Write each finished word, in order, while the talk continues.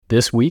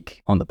this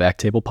week on the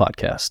Backtable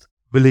Podcast.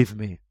 Believe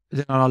me,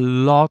 there are a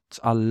lot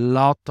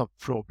of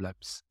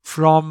problems.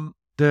 From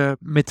the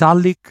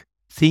metallic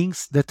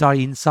things that are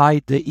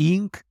inside the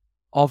ink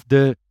of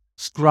the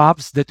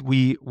scrubs that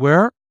we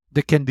wear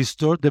that can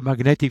distort the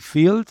magnetic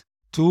field,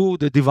 to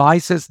the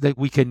devices that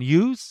we can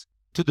use,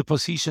 to the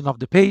position of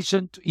the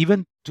patient,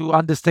 even to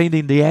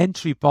understanding the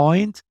entry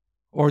point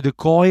or the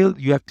coil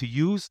you have to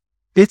use.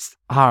 It's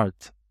hard,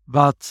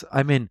 but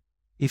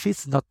if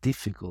it's not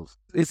difficult,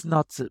 it's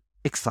not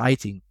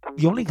exciting.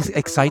 The only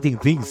exciting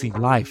things in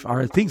life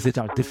are things that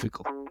are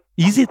difficult.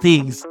 Easy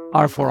things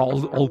are for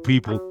all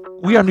people.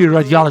 We are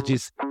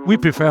neuroradiologists. We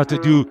prefer to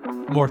do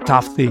more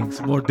tough things,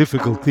 more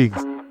difficult things.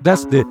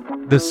 That's the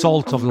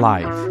salt of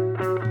life.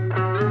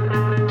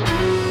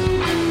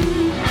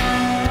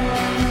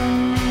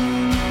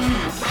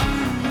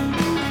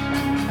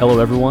 Hello,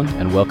 everyone,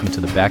 and welcome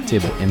to the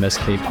Backtable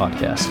MSK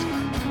Podcast,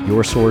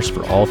 your source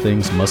for all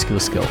things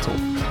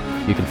musculoskeletal.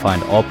 You can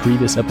find all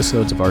previous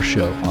episodes of our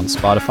show on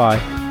Spotify,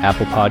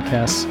 Apple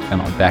Podcasts,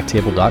 and on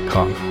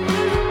backtable.com.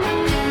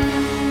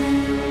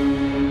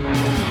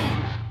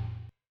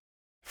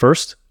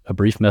 First, a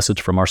brief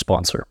message from our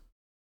sponsor.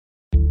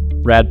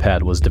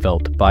 RadPad was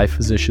developed by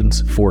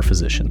physicians for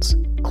physicians,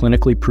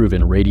 clinically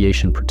proven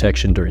radiation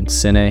protection during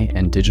cine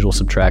and digital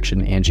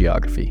subtraction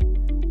angiography.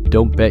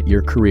 Don't bet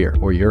your career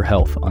or your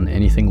health on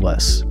anything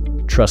less.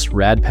 Trust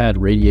RadPad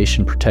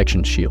radiation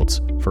protection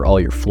shields for all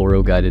your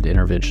fluoro-guided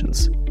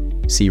interventions.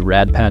 See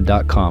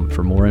radpad.com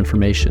for more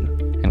information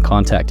and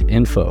contact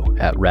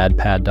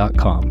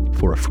info@radpad.com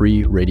for a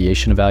free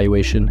radiation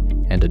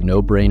evaluation and a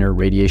no-brainer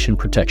radiation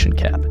protection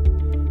cap.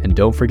 And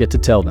don't forget to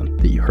tell them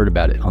that you heard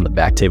about it on the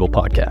Backtable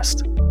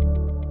Podcast.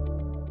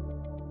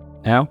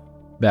 Now,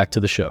 back to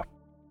the show.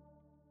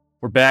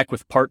 We're back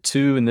with part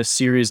 2 in this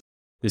series.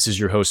 This is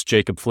your host,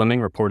 Jacob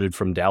Fleming, reported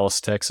from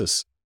Dallas,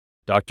 Texas.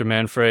 Dr.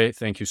 Manfre,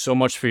 thank you so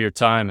much for your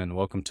time and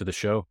welcome to the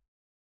show.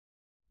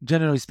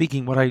 Generally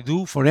speaking, what I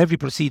do for every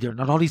procedure,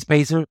 not only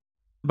spacer,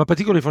 but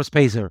particularly for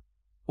spacer,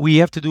 we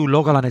have to do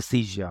local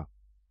anesthesia,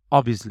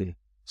 obviously.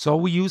 So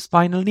we use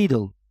spinal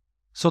needle.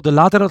 So the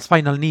lateral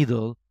spinal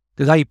needle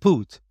that I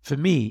put, for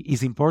me,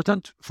 is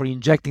important for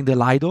injecting the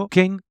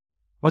lidocaine.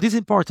 What is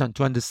important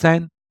to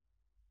understand?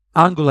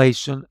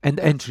 Angulation and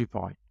entry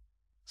point.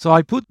 So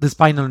I put the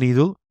spinal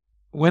needle.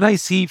 When I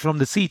see from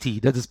the CT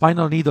that the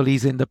spinal needle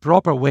is in the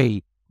proper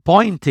way,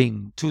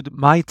 pointing to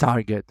my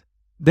target,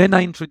 then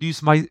I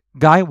introduce my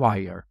guide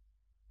wire,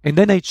 and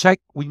then I check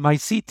with my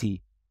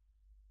CT.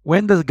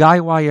 When the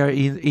guide wire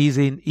is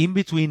in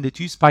between the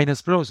two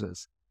spinous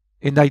process,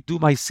 and I do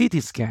my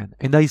CT scan,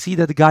 and I see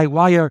that the guide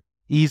wire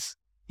is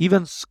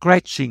even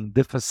scratching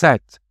the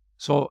facet,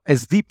 so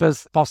as deep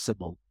as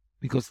possible,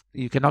 because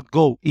you cannot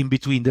go in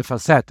between the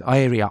facet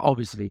area,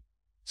 obviously.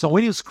 So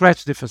when you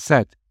scratch the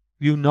facet,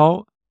 you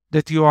know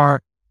that you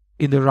are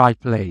in the right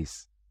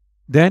place.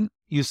 Then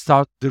you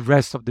start the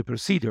rest of the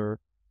procedure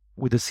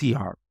with the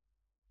CR.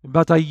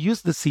 But I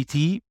use the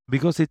CT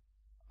because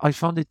I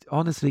found it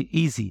honestly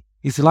easy.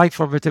 It's like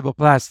for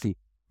vertebroplasty.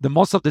 The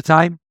most of the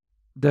time,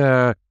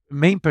 the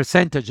main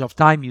percentage of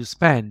time you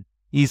spend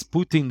is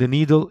putting the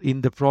needle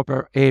in the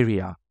proper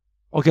area.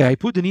 Okay, I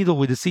put the needle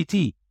with the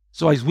CT,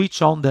 so I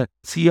switch on the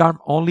C-arm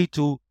only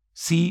to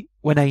see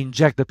when I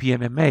inject the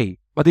PMMA,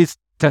 but it's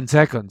 10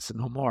 seconds,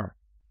 no more.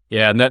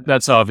 Yeah, and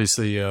that's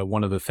obviously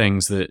one of the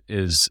things that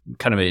is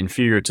kind of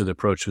inferior to the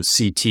approach with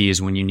CT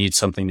is when you need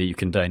something that you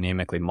can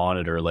dynamically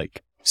monitor,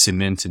 like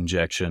cement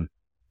injection.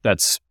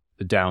 That's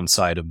the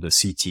downside of the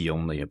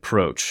CT-only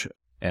approach.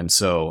 And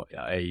so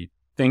I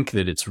think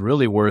that it's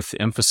really worth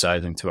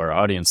emphasizing to our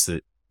audience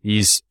that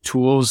these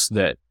tools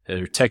that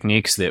are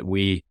techniques that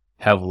we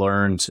have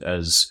learned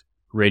as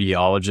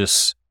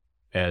radiologists,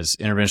 as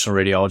interventional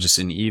radiologists,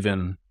 and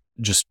even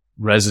just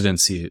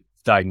residency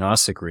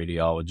diagnostic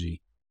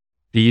radiology,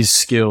 these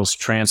skills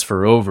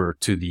transfer over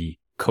to the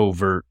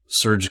covert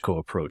surgical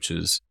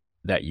approaches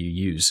that you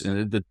use.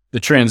 And the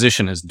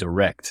transition is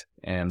direct.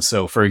 And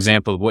so, for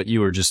example, what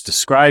you were just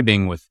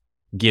describing with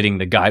getting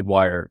the guide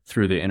wire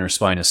through the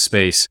interspinous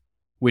space,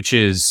 which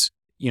is,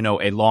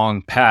 a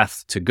long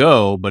path to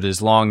go, but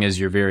as long as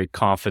you're very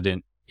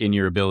confident in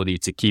your ability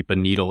to keep a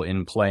needle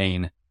in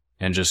plane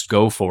and just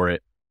go for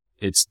it,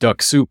 it's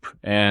duck soup.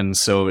 And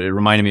so it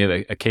reminded me of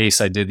a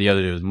case I did the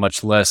other day. It was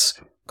much less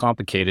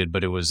complicated,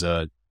 but it was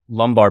a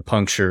lumbar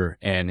puncture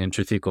and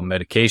intrathecal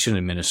medication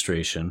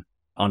administration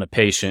on a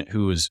patient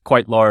who was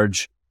quite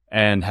large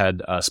and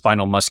had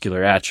spinal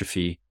muscular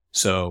atrophy.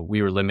 So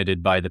we were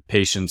limited by the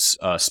patient's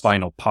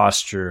spinal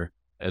posture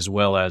as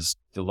well as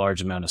the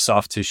large amount of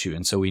soft tissue.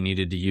 And so we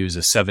needed to use a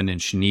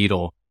 7-inch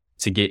needle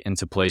to get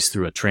into place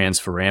through a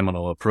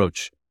transforaminal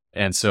approach.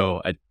 And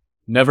so I'd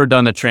never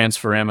done a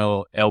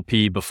transforaminal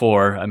LP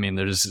before.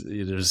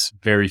 There's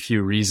very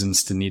few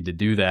reasons to need to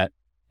do that.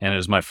 And it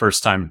was my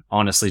first time,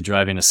 honestly,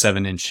 driving a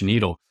 7-inch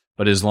needle.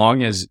 But as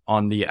long as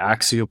on the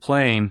axial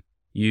plane,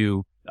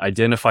 you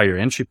identify your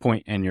entry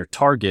point and your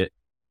target,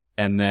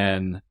 and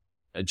then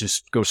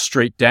just go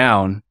straight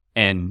down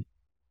and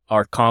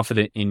are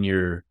confident in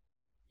your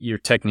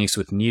techniques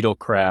with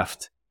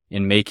needlecraft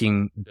in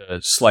making the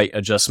slight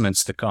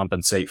adjustments to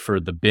compensate for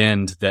the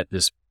bend that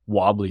this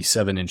wobbly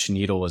 7-inch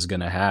needle is going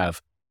to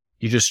have.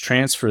 You just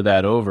transfer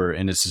that over,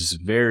 and this is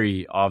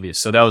very obvious.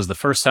 So that was the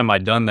first time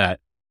I'd done that,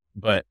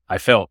 but I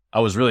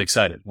was really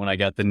excited when I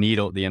got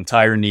the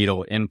entire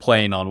needle in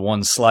plane on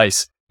one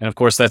slice. And of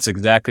course, that's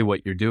exactly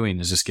what you're doing,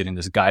 is just getting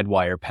this guide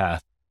wire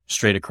path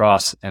straight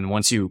across. And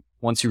once you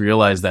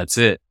realize that's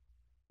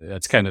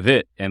kind of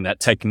it. And that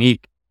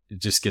technique, it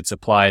just gets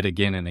applied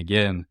again and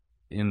again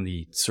in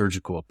the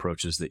surgical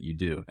approaches that you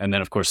do. And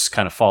then of course,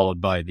 kind of followed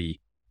by the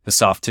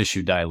soft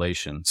tissue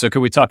dilation. So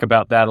could we talk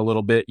about that a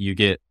little bit? You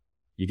get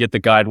the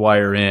guide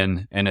wire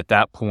in, and at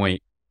that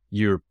point,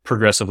 you're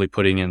progressively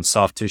putting in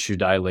soft tissue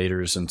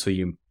dilators until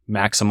you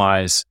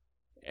maximize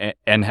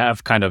and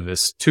have kind of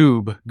this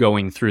tube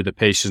going through the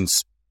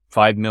patient's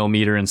 5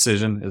 millimeter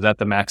incision. Is that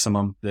the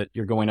maximum that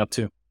you're going up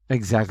to?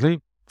 Exactly.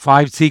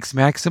 5, 6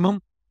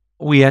 maximum.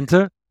 We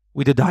enter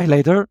with a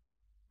dilator.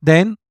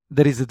 Then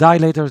there is a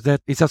dilator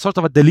that is a sort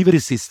of a delivery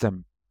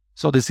system.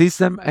 So the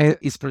system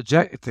is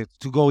projected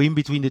to go in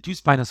between the two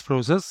spinous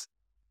process.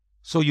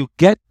 So you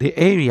get the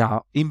area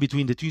in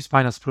between the two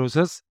spinous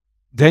process.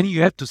 Then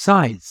you have to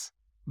size.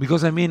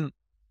 Because,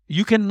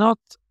 you cannot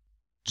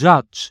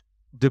judge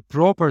the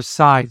proper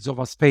size of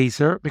a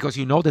spacer because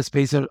the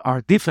spacers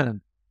are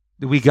different.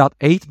 We got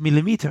 8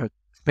 millimeter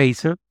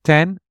spacer,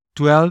 10,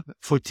 12,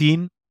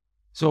 14.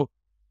 So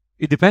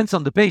it depends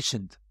on the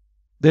patient.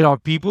 There are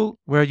people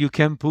where you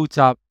can put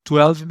a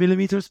 12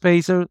 millimeter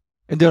spacer,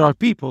 and there are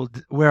people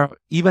where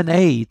even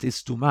 8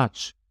 is too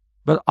much.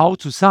 But how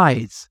to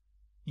size?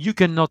 You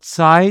cannot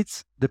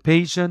size the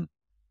patient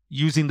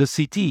using the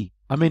CT.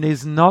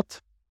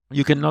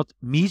 You cannot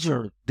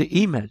measure the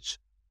image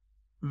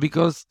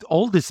because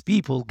all these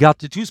people got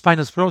the two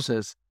spinous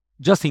process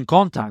just in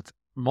contact.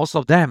 Most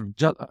of them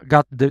just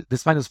got the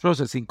spinous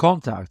process in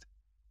contact.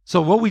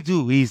 So what we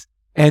do is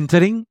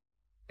entering,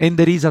 and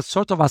there is a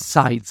sort of a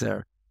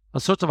sizer, a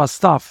sort of a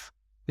stuff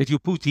that you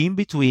put in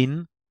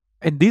between,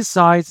 and these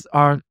sides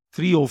are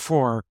 3 or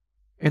 4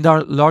 and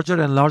are larger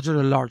and larger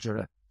and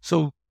larger.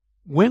 So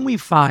when we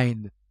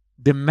find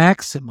the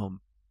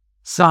maximum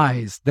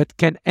size that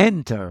can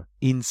enter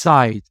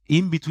inside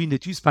in between the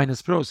two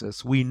spinous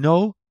process, we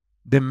know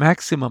the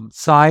maximum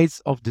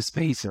size of the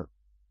spacer.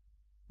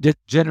 That,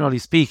 generally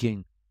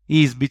speaking,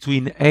 is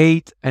between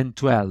 8 and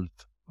 12.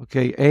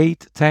 Okay,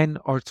 8, 10,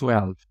 or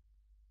 12.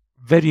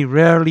 Very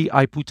rarely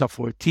I put a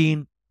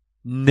 14,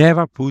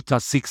 never put a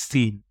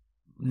 16,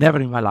 never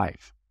in my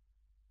life.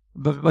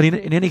 But in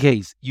any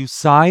case, you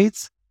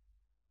size,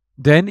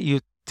 then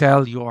you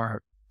tell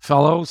your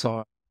fellows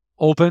or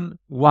open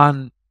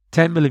one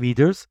 10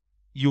 millimeters,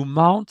 you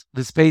mount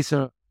the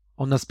spacer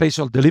on a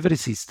spatial delivery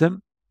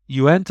system,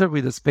 you enter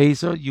with the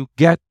spacer, you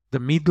get the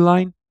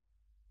midline,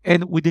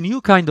 and with the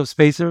new kind of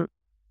spacer,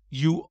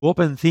 you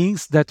open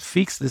things that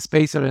fix the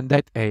spacer in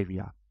that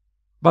area.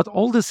 But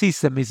all the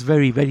system is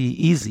very, very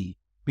easy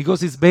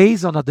because it's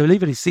based on a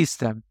delivery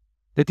system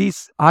that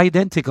is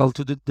identical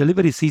to the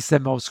delivery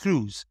system of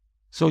screws.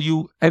 So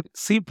you have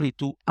simply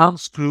to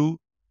unscrew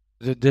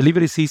the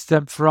delivery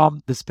system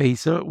from the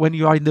spacer when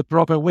you are in the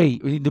proper way,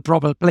 in the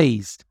proper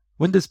place.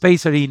 When the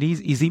spacer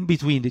is in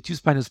between the two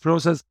spinous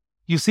process,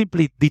 you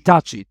simply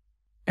detach it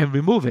and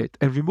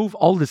remove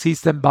all the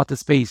system but the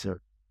spacer.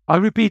 I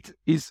repeat,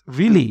 it's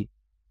really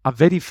a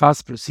very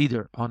fast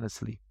procedure,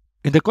 honestly.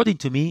 And according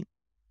to me,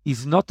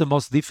 it's not the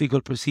most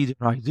difficult procedure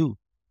I do.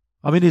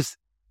 It's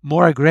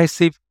more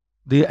aggressive,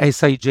 the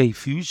SIJ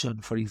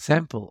fusion, for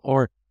example,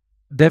 or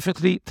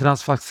definitely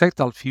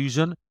transfascial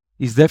fusion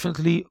is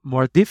definitely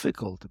more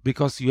difficult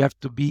because you have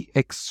to be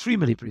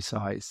extremely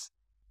precise.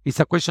 It's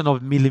a question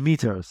of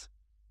millimeters.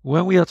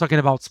 When we are talking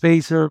about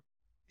spacer,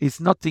 it's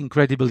not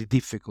incredibly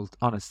difficult,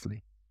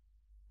 honestly.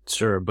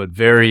 Sure, but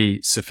very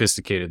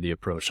sophisticated, the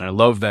approach. And I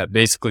love that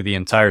basically the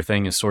entire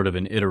thing is sort of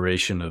an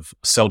iteration of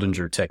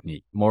Seldinger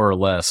technique, more or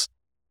less,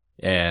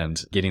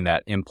 and getting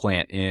that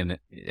implant in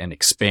and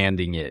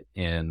expanding it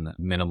in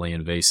minimally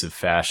invasive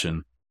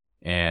fashion.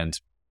 And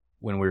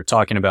when we were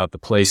talking about the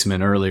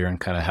placement earlier and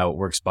kind of how it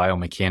works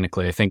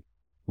biomechanically, I think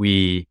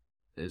we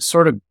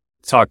sort of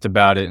talked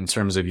about it in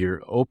terms of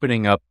you're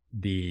opening up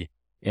the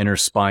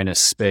interspinous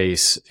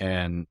space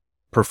and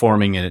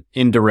performing an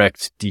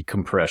indirect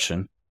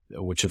decompression,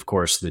 which of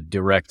course the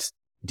direct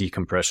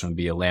decompression would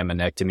be a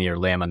laminectomy or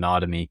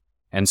laminotomy.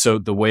 And so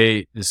the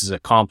way this is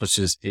accomplished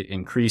is it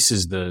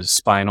increases the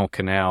spinal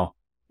canal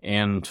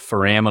and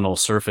foraminal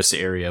surface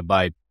area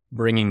by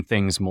bringing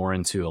things more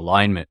into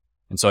alignment.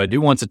 And so I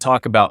do want to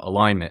talk about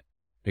alignment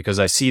because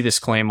I see this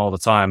claim all the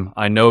time.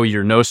 I know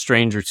you're no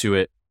stranger to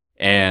it.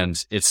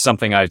 And it's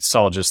something I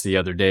saw just the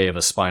other day of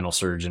a spinal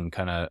surgeon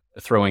kind of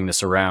throwing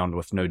this around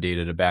with no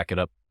data to back it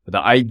up. But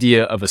the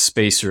idea of a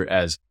spacer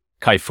as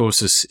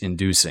kyphosis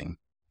inducing.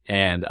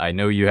 And I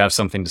know you have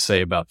something to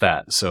say about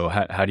that. So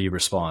how do you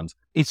respond?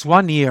 It's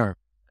 1 year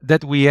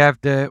that we have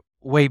the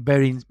weight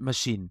bearing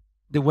machine,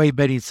 the weight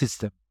bearing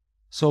system.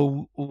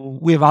 So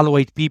we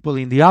evaluate people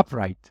in the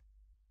upright.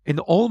 And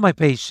all my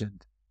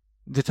patients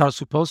that are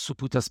supposed to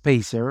put a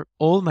spacer,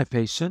 all my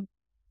patients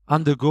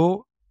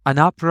undergo an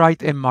upright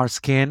MR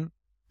scan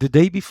the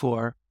day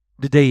before,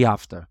 the day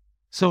after.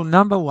 So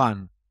number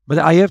one, but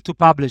I have to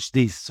publish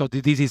this, so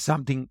this is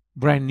something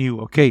brand new,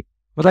 okay?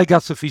 But I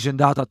got sufficient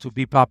data to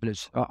be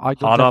published. I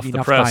don't Hot have off the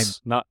enough press,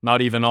 time.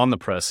 not even on the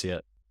press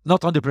yet.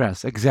 Not on the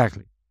press,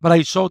 exactly. But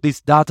I showed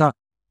this data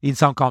in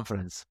some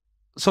conference.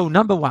 So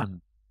number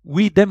one,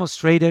 we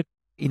demonstrated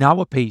in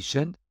our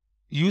patient,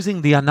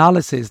 using the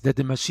analysis that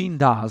the machine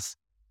does,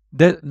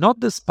 that not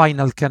the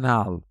spinal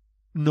canal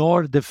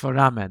nor the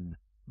foramen,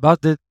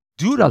 but the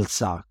dural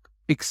sac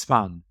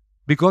expand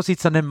because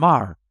it's an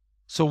MR.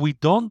 So we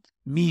don't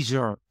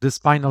measure the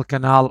spinal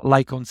canal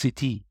like on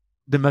CT.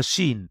 The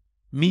machine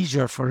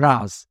measure for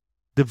us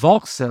the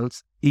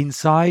voxels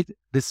inside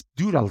this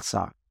dural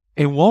sac.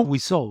 And what we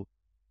saw,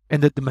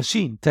 and that the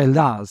machine tells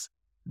us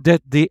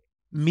that the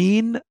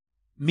mean,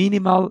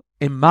 minimal,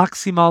 and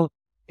maximal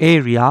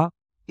area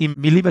in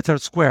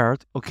millimeters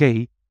squared,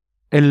 okay,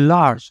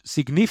 enlarged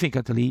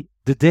significantly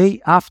the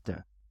day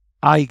after.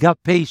 I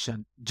got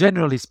patient,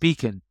 generally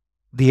speaking,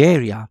 the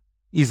area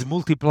is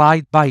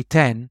multiplied by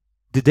 10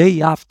 the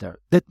day after.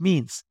 That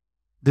means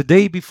the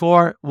day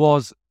before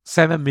was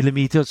 7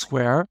 millimeters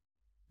square,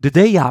 the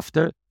day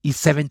after is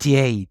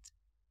 78.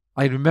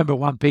 I remember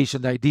one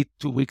patient I did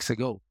 2 weeks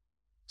ago.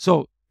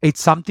 So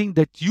it's something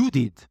that you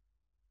did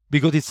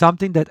because it's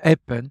something that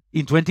happened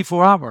in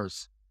 24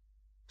 hours.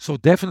 So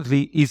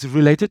definitely is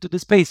related to the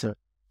spacer.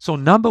 So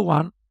number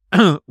one,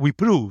 we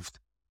proved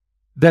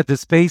that the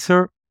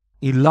spacer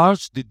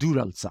enlarged the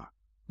dural sac.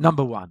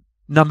 Number one.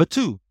 Number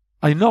two,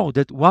 I know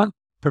that one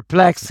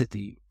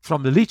perplexity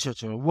from the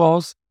literature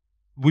was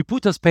we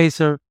put a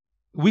spacer,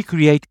 we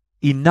create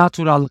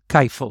unnatural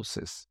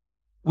kyphosis.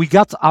 We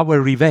got our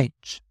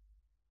revenge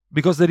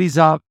because there is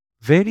a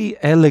very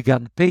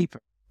elegant paper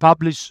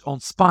published on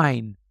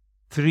Spine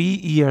 3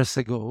 years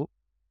ago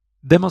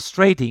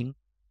demonstrating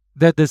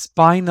that the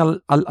spinal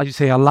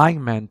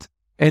alignment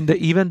and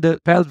even the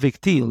pelvic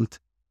tilt,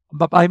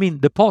 but I mean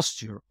the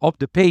posture of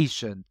the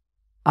patient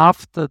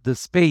after the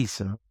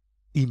spacer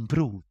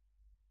improved.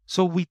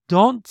 So we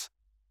don't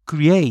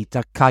create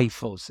a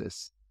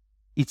kyphosis.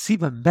 It's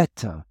even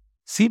better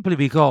simply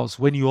because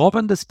when you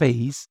open the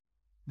space,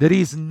 there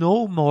is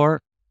no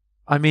more,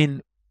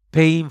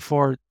 pain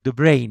for the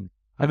brain.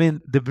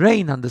 The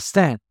brain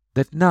understands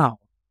that now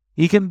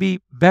it can be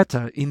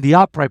better in the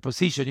upright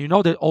position. You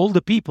know that all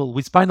the people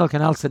with spinal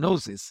canal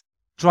stenosis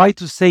try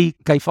to stay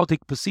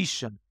kyphotic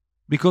position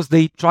because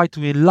they try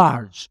to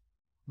enlarge.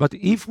 But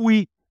if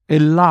we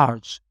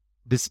enlarge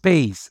the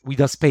space with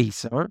a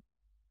spacer,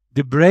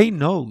 the brain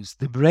knows,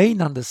 the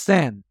brain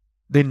understands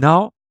that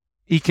now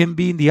it can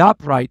be in the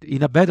upright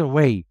in a better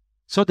way.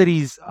 So there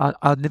is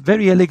a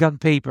very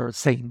elegant paper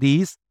saying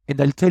this, and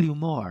I'll tell you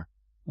more.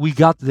 We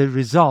got the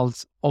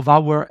results of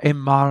our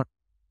MR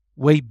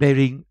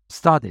weight-bearing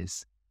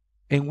studies,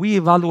 and we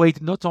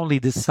evaluate not only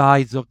the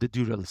size of the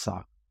dural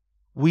sac,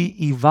 we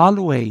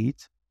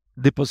evaluate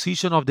the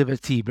position of the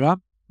vertebra,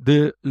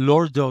 the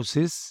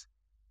lordosis,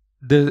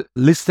 the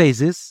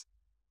listhesis,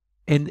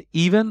 and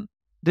even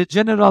the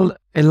general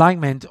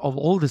alignment of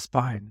all the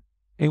spine.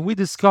 And we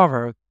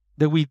discovered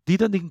that we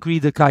didn't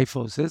increase the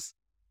kyphosis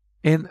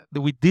and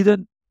that we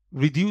didn't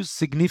reduce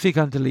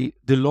significantly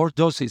the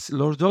lordosis.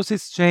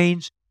 Lordosis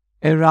change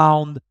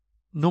around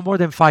no more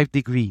than 5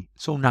 degrees,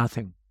 so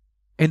nothing.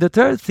 And the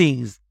third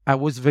thing I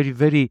was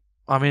very,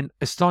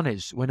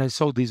 astonished when I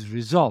saw these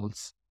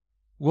results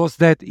was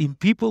that in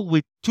people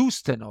with 2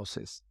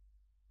 stenosis,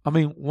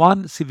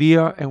 one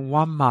severe and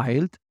one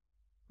mild,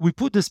 we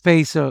put the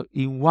spacer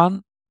in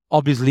one,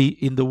 obviously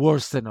in the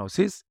worst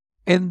stenosis,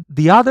 and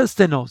the other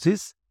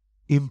stenosis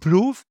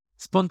improve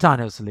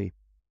spontaneously.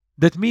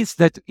 That means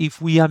that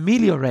if we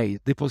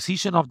ameliorate the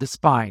position of the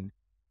spine,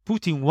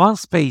 putting one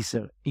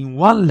spacer in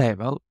one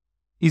level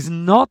is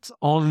not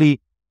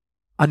only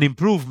an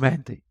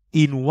improvement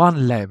in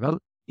one level,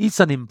 it's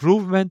an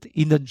improvement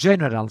in the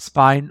general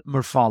spine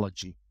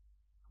morphology.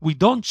 We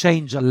don't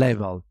change a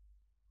level,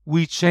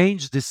 we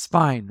change the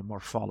spine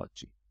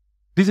morphology.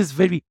 This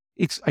is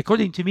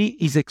according to me,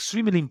 is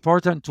extremely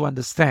important to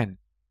understand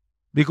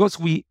because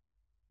we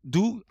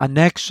do an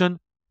action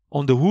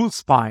on the whole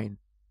spine,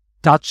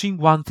 touching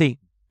one thing.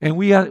 And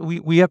we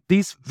have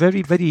these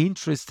very, very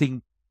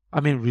interesting,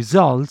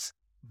 results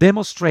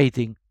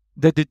demonstrating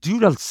that the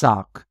dural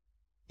sac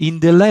in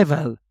the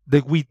level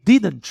that we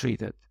didn't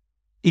treat it,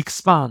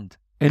 expand,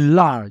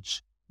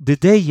 enlarge the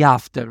day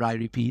after, I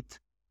repeat,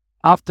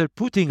 after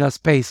putting a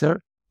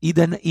spacer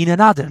in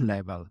another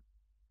level.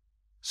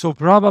 So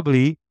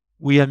probably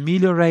we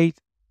ameliorate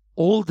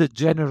all the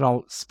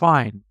general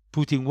spine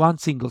putting one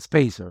single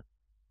spacer,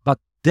 but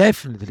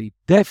definitely,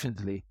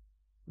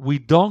 we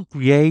don't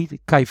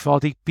create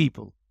kyphotic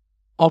people.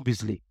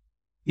 Obviously,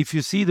 if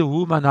you see the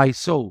woman I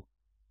saw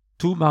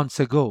 2 months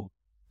ago,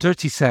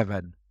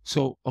 37,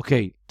 so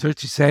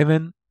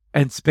 37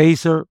 and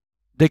spacer,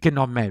 they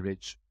cannot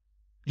marriage.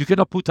 You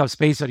cannot put a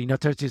spacer in a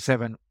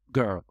 37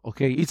 girl,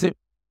 okay?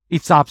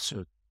 It's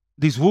absurd.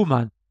 This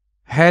woman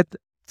had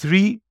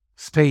 3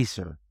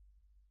 spacer.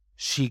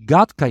 She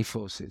got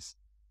kyphosis.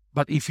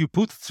 But if you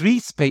put 3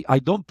 space, I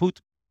don't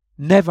put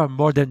never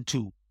more than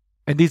 2.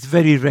 And it's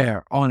very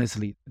rare,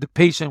 honestly, the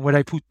patient where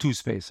I put 2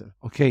 spacer,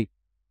 okay?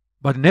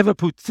 But never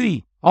put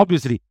 3.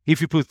 Obviously,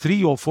 if you put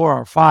 3 or 4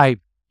 or 5,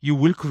 you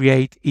will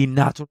create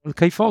unnatural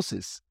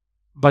kyphosis,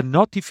 but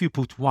not if you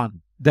put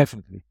 1,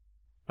 definitely.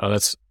 Oh,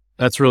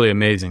 that's really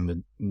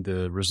amazing,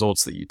 the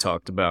results that you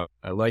talked about.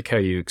 I like how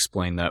you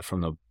explained that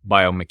from the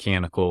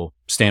biomechanical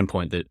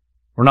standpoint, that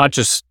we're not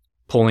just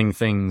pulling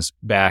things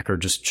back or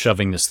just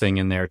shoving this thing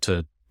in there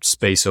to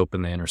space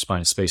open the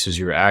interspinous spaces.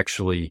 You're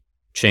actually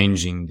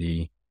changing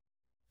the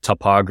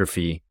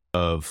topography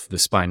of the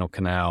spinal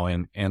canal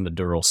and the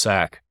dural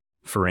sac,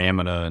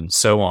 foramina, and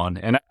so on.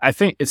 And I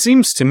think it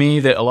seems to me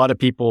that a lot of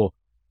people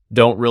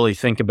don't really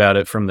think about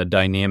it from the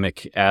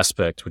dynamic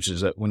aspect, which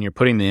is that when you're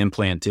putting the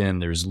implant in,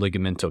 there's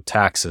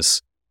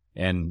ligamentotaxis,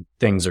 and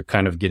things are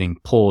kind of getting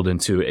pulled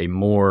into a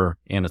more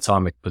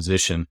anatomic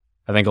position.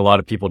 I think a lot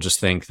of people just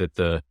think that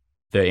the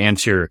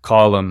anterior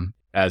column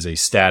as a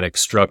static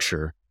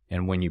structure,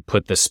 and when you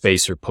put the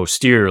spacer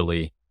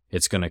posteriorly,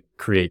 it's going to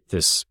create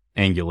this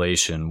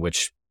angulation,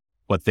 which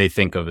what they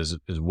think of is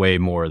way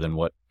more than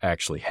what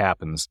actually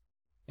happens.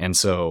 And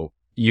so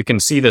you can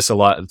see this a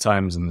lot of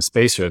times in the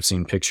spacer. I've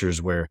seen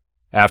pictures where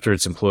after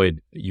it's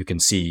employed, you can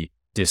see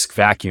disc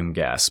vacuum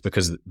gas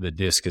because the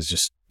disc is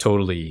just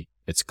totally,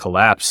 it's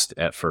collapsed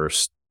at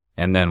first.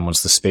 And then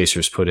once the spacer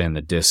is put in,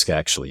 the disc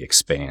actually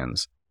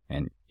expands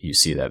and you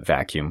see that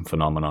vacuum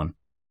phenomenon.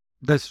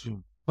 That's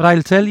true. But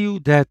I'll tell you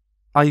that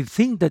I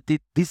think that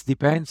this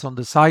depends on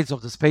the size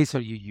of the spacer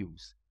you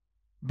use.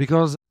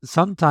 Because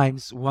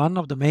sometimes one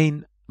of the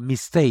main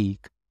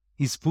mistake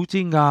is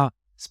putting a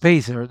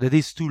spacer that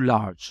is too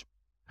large.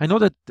 I know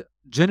that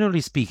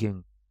generally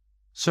speaking,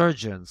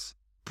 surgeons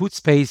put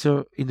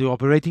spacer in the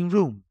operating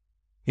room,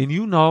 and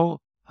you know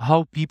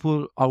how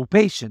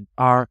patients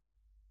are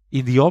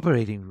in the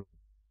operating room.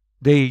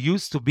 They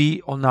used to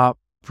be on a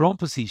prone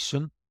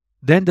position,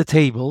 then the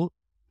table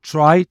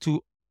try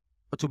to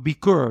be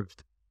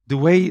curved the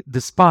way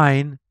the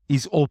spine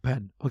is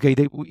open. Okay,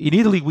 in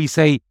Italy we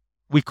say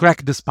we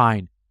crack the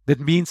spine. That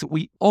means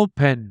we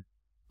open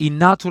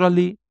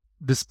unnaturally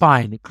the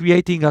spine,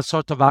 creating a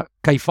sort of a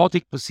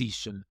kyphotic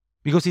position.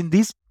 Because in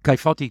this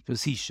kyphotic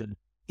position,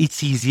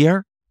 it's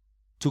easier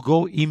to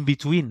go in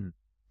between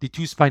the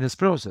 2 spinous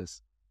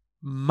processes.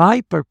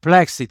 My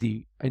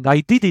perplexity, and I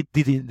did it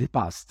in the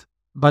past,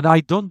 but I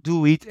don't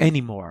do it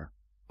anymore.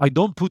 I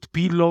don't put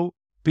pillow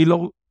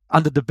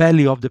under the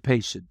belly of the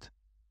patient.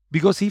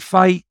 Because if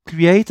I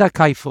create a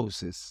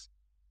kyphosis,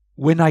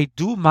 when I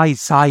do my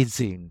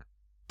sizing,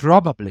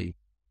 probably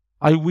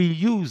I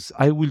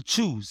will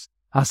choose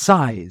a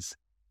size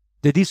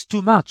that is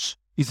too much.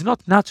 It's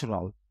not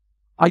natural.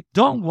 I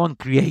don't want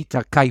to create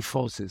a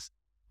kyphosis.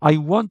 I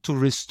want to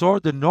restore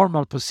the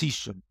normal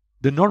position.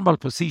 The normal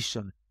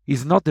position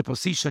is not the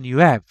position you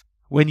have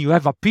when you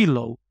have a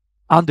pillow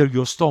under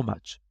your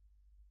stomach.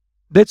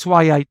 That's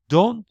why I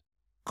don't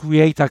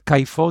create a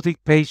kyphotic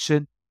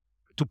patient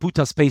to put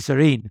a spacer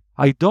in.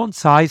 I don't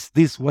size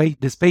this way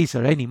the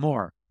spacer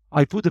anymore.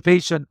 I put the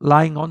patient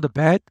lying on the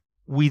bed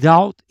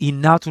without a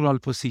natural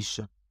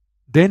position.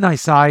 Then I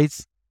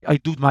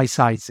do my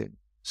sizing.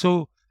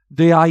 So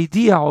the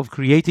idea of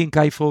creating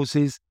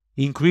kyphosis,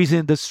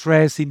 increasing the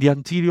stress in the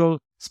anterior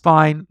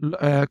spine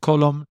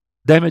column,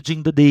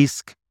 damaging the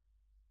disc,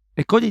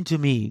 according to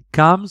me,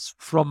 comes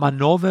from an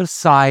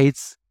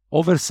oversizing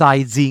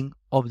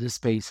of the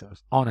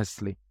spacers,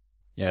 honestly.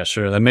 Yeah,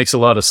 sure. That makes a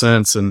lot of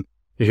sense. And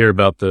you hear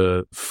about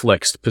the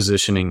flexed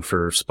positioning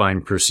for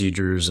spine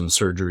procedures and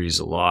surgeries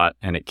a lot,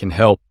 and it can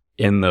help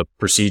in the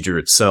procedure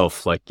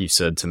itself, like you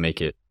said, to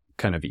make it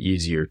kind of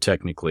easier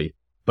technically.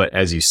 But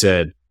as you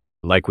said,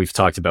 like we've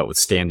talked about with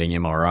standing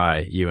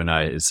MRI, you and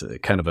I, is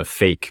kind of a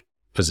fake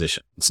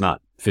position. It's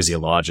not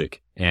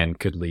physiologic and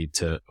could lead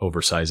to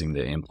oversizing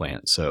the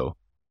implant. So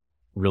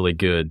really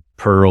good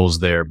pearls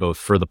there, both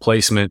for the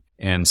placement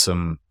and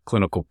some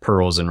clinical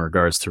pearls in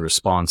regards to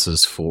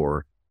responses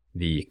for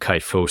the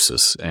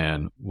kyphosis.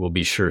 And we'll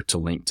be sure to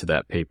link to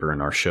that paper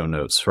in our show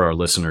notes for our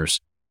listeners.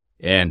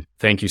 And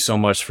thank you so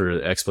much for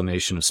the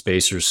explanation of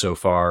spacers so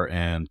far.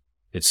 And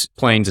it's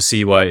plain to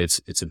see why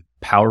it's a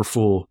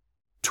powerful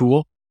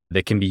tool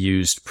that can be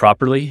used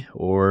properly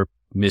or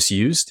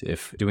misused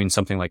if doing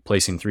something like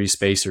placing 3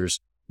 spacers,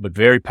 but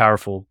very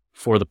powerful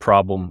for the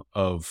problem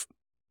of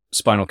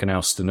spinal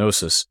canal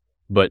stenosis.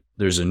 But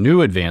there's a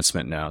new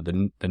advancement now.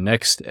 The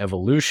next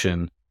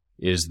evolution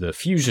is the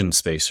fusion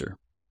spacer.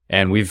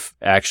 And we've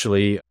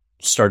actually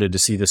started to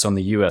see this on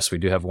the US. We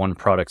do have one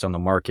product on the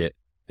market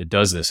that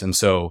does this. And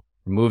so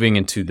we're moving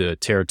into the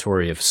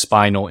territory of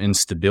spinal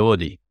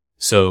instability.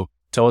 So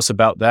tell us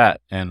about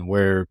that and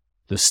where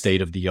the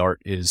state of the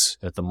art is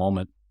at the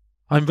moment.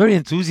 I'm very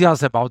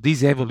enthusiastic about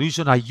this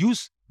evolution. I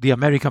use the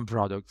American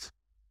product.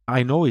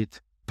 I know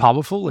it.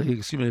 Powerful,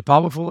 extremely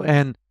powerful.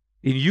 And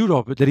in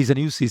Europe, there is a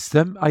new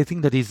system. I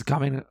think that is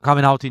coming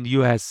out in the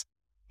US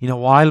in a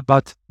while.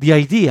 But the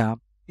idea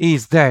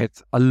is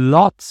that a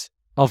lot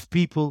of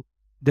people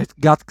that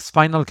got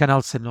spinal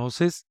canal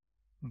stenosis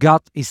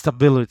got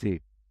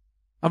instability.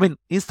 I mean,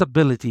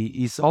 instability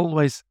is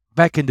always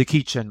back in the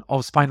kitchen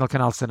of spinal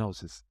canal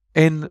stenosis.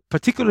 And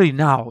particularly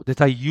now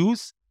that I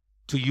use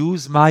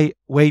my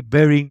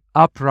weight-bearing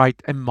upright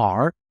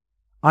MR,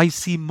 I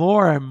see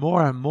more and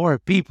more and more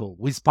people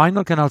with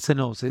spinal canal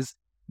stenosis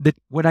that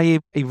when I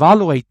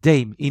evaluate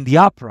them in the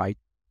upright,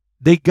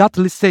 they got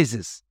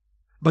listhesis.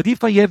 But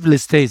if I have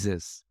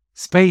listhesis,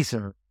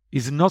 spacer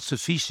is not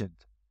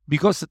sufficient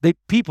because the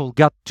people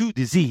got two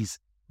diseases.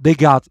 They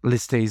got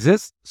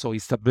listhesis, so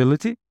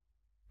instability,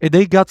 and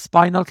they got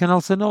spinal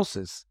canal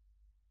stenosis.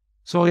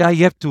 So I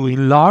have to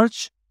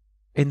enlarge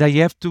and I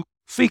have to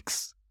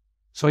fix.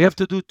 So I have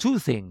to do two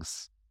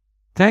things.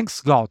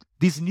 Thanks God,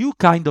 this new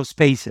kind of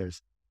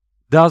spacers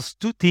does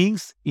two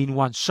things in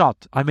one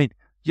shot. I mean,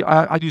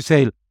 how do you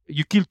say,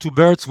 you kill two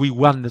birds with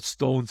one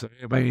stone.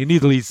 I mean, in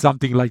Italy, it's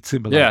something like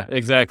similar. Yeah,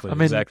 exactly. I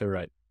mean, exactly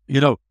right.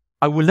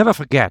 I will never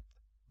forget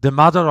the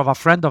mother of a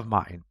friend of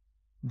mine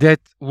that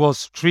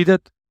was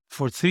treated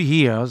for 3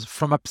 years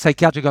from a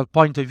psychiatrical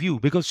point of view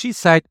because she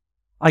said,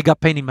 I got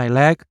pain in my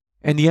leg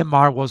and the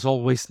MR was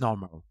always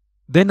normal.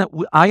 Then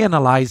I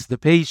analyzed the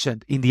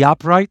patient in the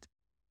upright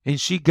and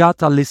she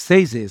got a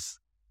listhesis,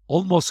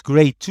 almost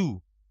grade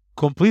 2,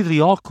 completely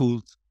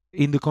occult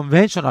in the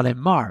conventional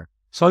MR.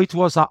 So it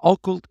was an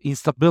occult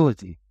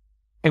instability.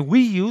 And we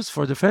used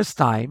for the first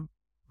time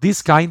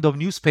this kind of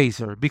new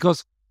spacer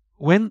because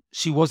when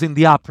she was in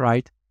the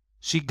upright,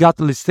 she got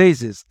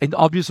listhesis and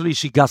obviously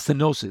she got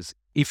stenosis.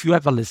 If you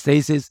have a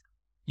listhesis,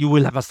 you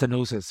will have a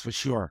stenosis for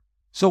sure.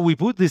 So we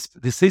put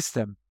the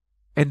system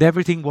and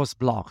everything was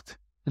blocked.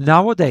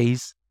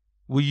 Nowadays,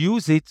 we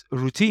use it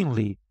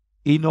routinely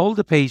in all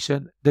the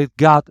patients that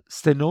got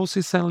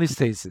stenosis and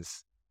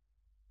listhesis.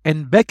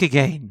 And back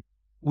again,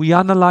 we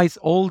analyze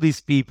all these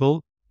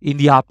people in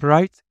the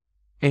upright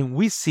and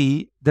we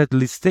see that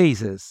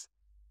listhesis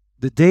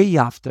the day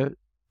after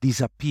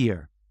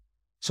disappear.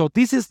 So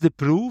this is the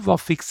proof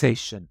of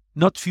fixation,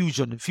 not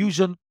fusion.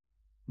 Fusion,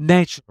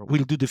 nature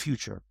will do the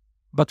future.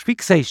 But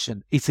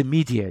fixation is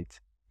immediate.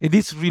 It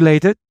is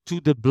related to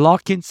the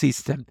blocking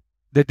system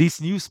that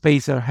this new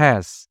spacer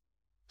has.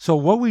 So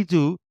what we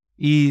do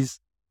is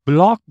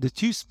block the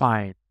two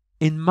spine.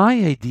 In my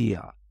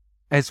idea,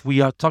 as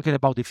we are talking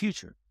about the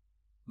future,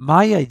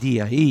 my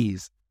idea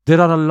is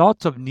there are a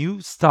lot of new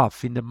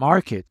stuff in the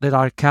market that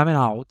are coming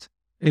out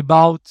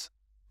about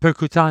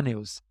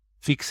percutaneous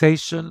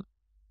fixation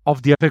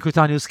of the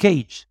percutaneous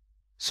cage.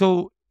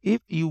 So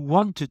if you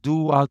want to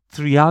do a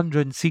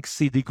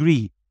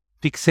 360-degree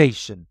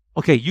fixation,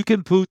 okay, you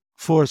can put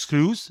 4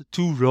 screws,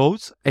 2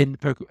 rods,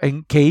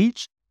 and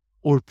cage,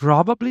 or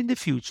probably in the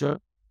future,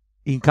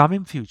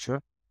 incoming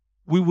future,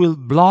 we will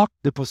block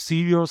the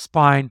posterior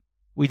spine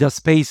with a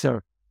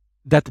spacer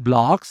that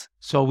blocks,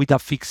 so with a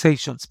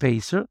fixation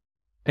spacer,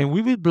 and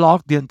we will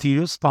block the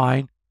anterior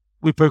spine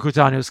with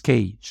percutaneous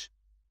cage.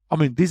 I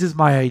mean, this is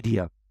my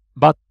idea.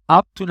 But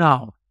up to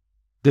now,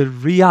 the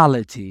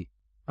reality,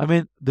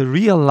 the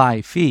real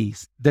life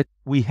is that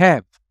we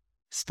have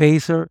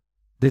spacer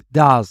that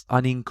does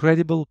an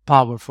incredible,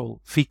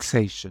 powerful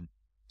fixation.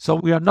 So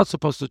we are not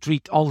supposed to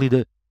treat only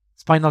the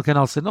spinal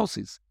canal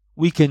stenosis.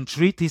 We can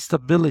treat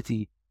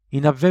instability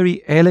in a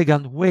very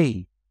elegant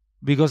way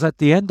because at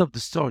the end of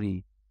the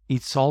story,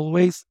 it's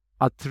always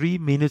a 3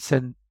 minutes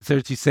and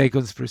 30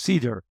 seconds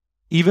procedure.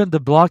 Even the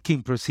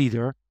blocking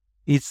procedure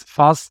is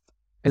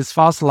as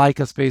fast like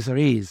a spacer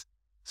is.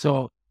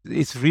 So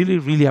it's really,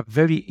 really a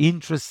very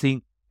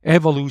interesting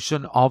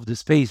evolution of the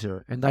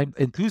spacer. And I'm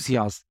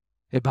enthusiastic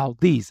about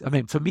this.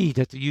 For me,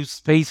 that use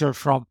spacer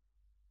from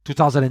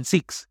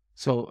 2006.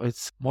 So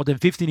it's more than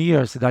 15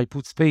 years that I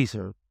put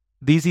spacer.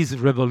 This is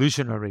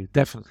revolutionary,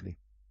 definitely.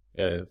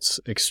 Yeah, it's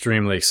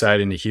extremely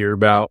exciting to hear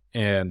about.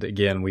 And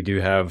again, we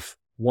do have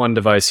one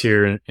device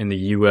here in the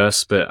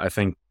US, but I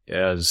think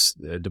as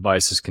the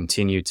devices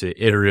continue to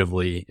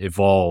iteratively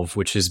evolve,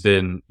 which has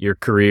been, your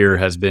career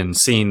has been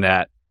seeing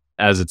that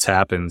as it's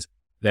happened,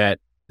 that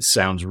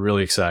sounds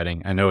really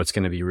exciting. I know it's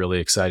going to be really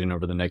exciting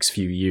over the next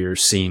few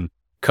years, seeing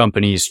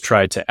companies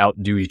try to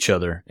outdo each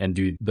other and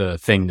do the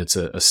thing that's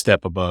a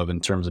step above in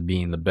terms of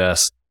being the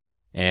best.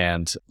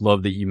 And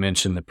love that you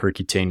mentioned the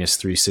percutaneous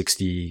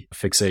 360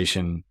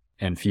 fixation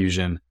and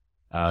fusion.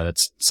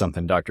 That's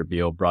something Dr.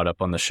 Beal brought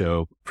up on the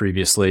show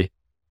previously.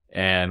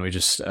 And we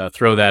just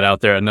throw that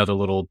out there, another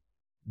little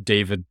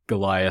David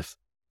Goliath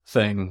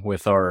thing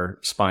with our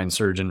spine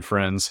surgeon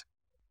friends.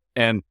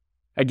 And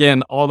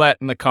again, all that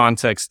in the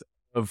context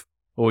of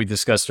what we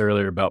discussed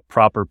earlier about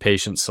proper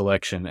patient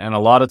selection. And a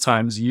lot of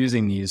times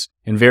using these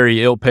in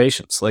very ill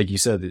patients. Like you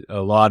said,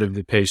 a lot of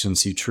the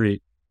patients you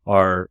treat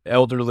are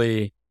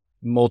elderly,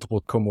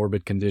 multiple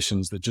comorbid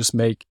conditions that just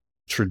make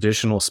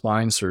traditional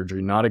spine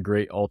surgery not a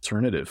great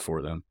alternative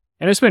for them.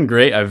 And it's been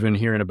great. I've been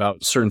hearing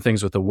about certain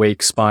things with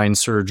awake spine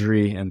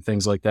surgery and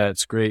things like that.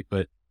 It's great.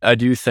 But I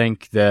do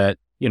think that,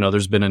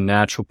 there's been a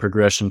natural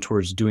progression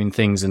towards doing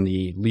things in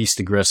the least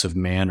aggressive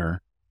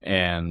manner,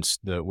 and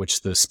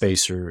which the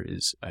spacer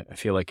is, I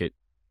feel like it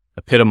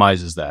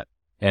epitomizes that.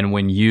 And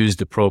when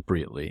used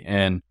appropriately.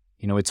 And,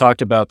 We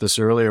talked about this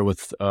earlier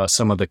with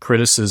some of the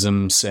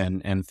criticisms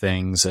and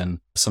things, and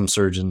some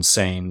surgeons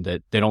saying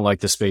that they don't like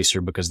the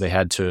spacer because they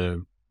had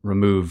to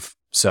remove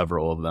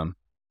several of them,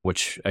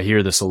 which I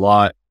hear this a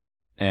lot.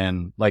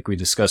 And like we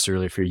discussed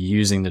earlier, if you're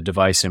using the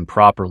device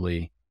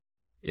improperly,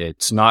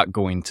 it's not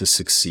going to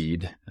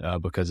succeed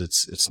because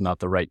it's not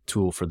the right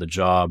tool for the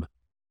job.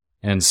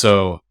 And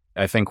so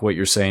I think what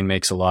you're saying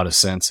makes a lot of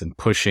sense in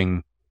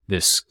pushing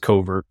this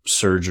covert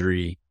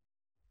surgery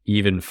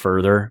even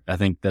further. I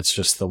think that's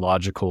just the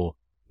logical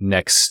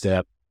next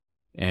step.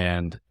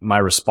 And my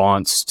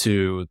response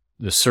to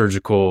the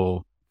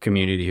surgical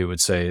community who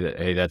would say that,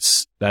 hey,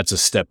 that's a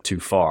step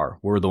too far.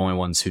 We're the only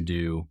ones who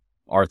do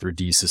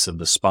arthrodesis of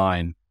the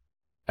spine.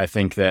 I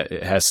think that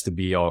it has to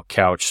be all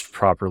couched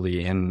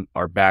properly in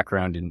our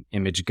background in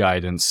image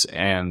guidance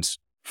and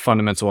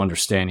fundamental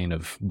understanding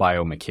of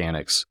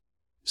biomechanics.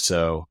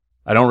 So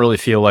I don't really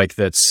feel like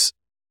that's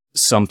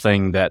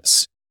something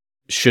that's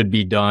should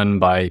be done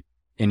by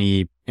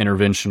any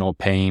interventional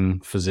pain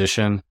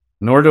physician,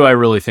 nor do I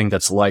really think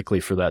that's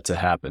likely for that to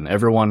happen.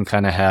 Everyone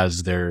kind of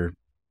has their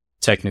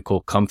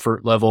technical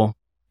comfort level,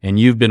 and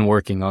you've been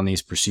working on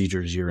these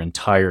procedures your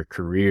entire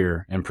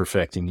career and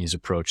perfecting these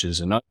approaches.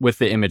 And with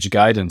the image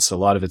guidance, a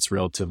lot of it's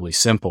relatively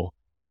simple,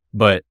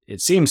 but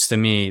it seems to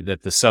me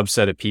that the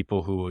subset of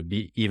people who would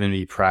even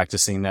be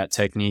practicing that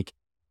technique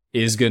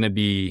is going to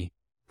be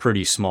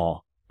pretty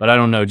small. But I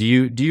don't know, do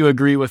you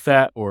agree with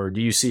that, or do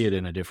you see it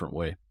in a different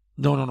way?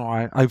 No.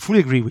 I fully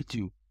agree with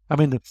you. I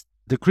mean,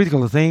 the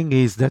critical thing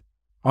is that,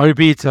 I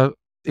repeat,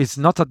 it's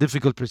not a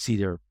difficult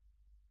procedure,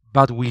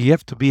 but we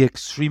have to be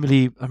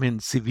extremely,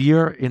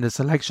 severe in the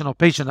selection of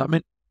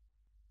patients.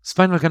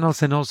 Spinal canal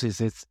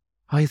stenosis,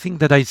 I think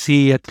that I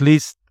see at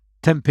least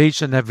 10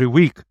 patients every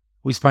week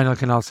with spinal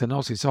canal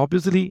stenosis.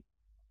 Obviously,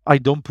 I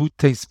don't put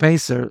 10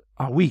 spacer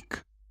a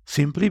week,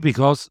 simply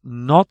because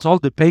not all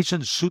the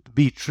patients should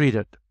be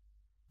treated.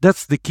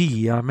 That's the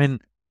key.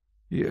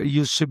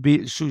 You should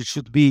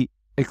be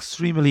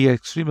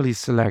extremely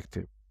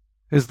selective.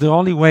 It's the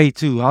only way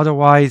to.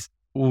 Otherwise,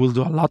 we will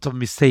do a lot of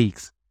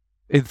mistakes,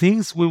 and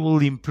things we will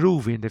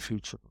improve in the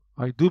future.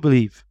 I do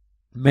believe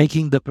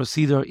making the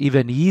procedure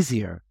even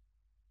easier,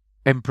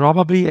 and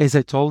probably, as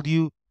I told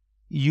you,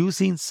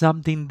 using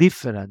something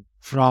different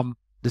from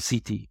the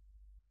CT,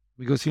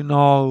 because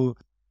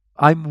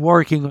I'm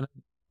working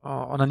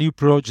on a new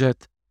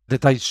project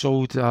that I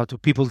showed to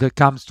people that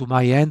comes to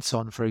my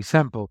hands-on, for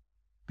example.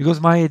 Because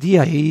my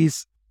idea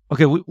is,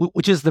 okay,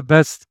 which is the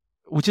best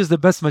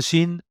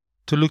machine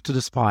to look to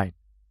the spine?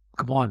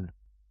 Come on,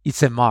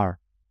 it's MR.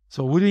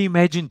 So would you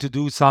imagine to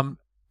do some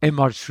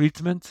MR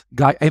treatment,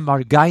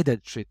 MR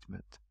guided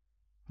treatment?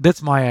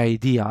 That's my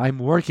idea. I'm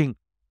working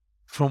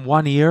from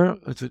 1 year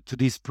to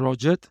this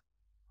project.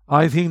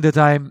 I think that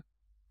I'm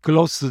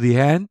close to the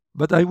end,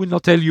 but I will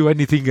not tell you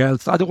anything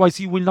else. Otherwise,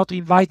 you will not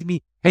invite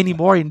me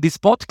anymore in this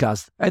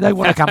podcast, and I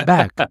want to come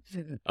back.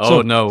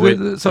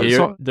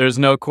 There's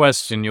no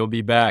question you'll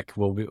be back.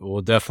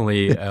 We'll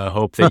definitely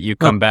hope that you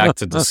come back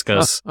to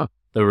discuss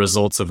the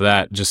results of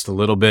that. Just a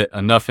little bit,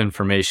 enough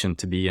information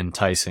to be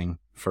enticing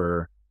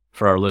for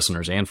our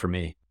listeners and for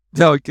me.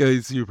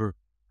 Okay, super.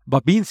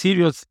 But being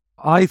serious,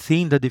 I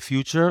think that the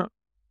future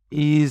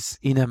is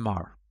in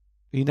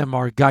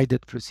MR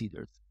guided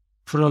procedures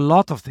for a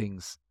lot of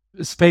things.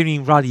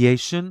 Sparing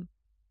radiation,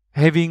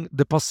 having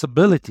the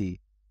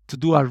possibility to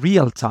do a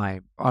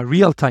real-time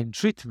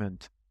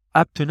treatment.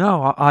 Up to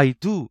now, I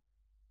do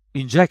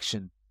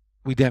injection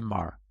with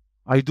MR.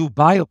 I do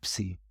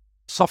biopsy,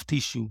 soft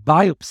tissue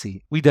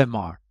biopsy with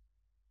MR,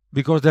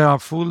 because there are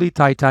fully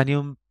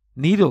titanium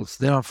needles.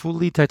 There are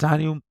fully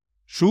titanium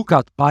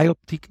TrueCut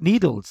bioptic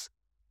needles.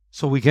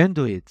 So we can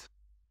do it.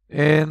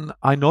 And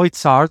I know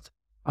it's hard.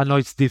 I know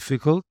it's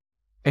difficult.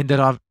 And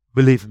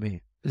believe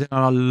me, there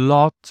are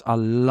a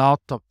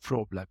lot of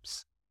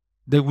problems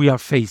that we are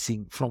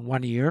facing from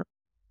 1 year,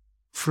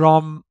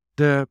 from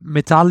the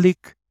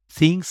metallic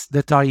things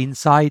that are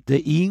inside the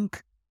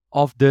ink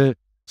of the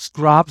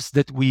scrubs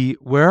that we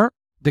wear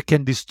that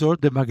can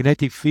distort the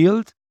magnetic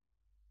field,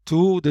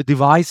 to the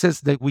devices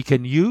that we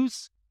can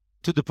use,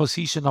 to the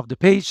position of the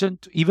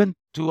patient, even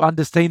to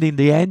understanding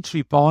the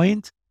entry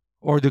point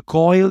or the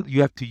coil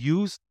you have to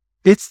use.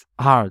 It's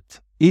hard.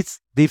 It's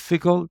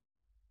difficult.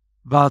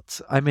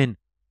 But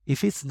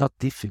if it's not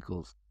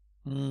difficult,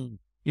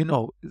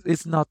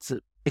 it's not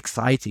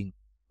exciting.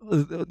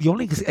 The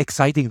only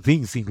exciting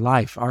things in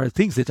life are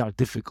things that are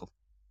difficult.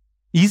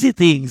 Easy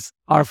things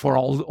are for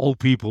all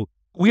people.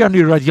 We are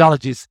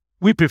neuroradiologists.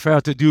 We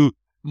prefer to do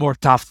more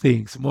tough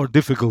things, more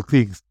difficult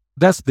things.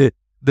 That's the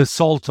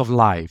salt of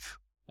life.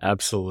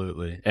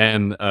 Absolutely.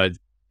 And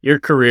your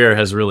career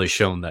has really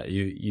shown that.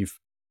 You've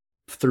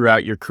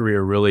throughout your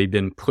career really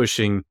been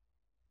pushing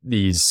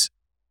these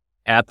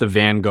at the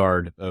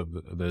vanguard of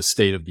the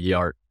state of the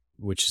art,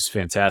 which is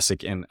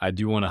fantastic. And I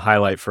do want to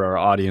highlight for our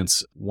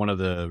audience one of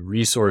the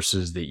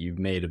resources that you've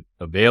made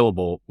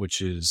available,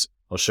 which is,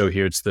 I'll show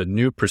here, it's the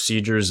New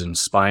Procedures in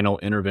Spinal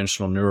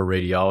Interventional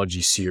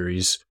Neuroradiology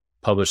series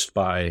published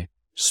by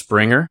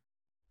Springer.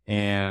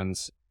 And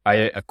I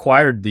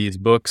acquired these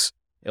books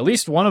at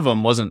least one of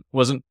them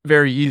wasn't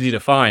very easy to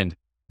find.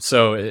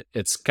 So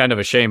it's kind of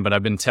a shame, but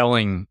I've been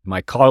telling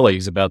my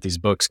colleagues about these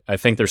books. I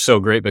think they're so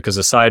great because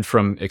aside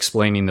from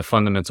explaining the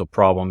fundamental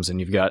problems, and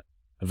you've got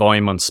a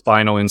volume on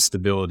spinal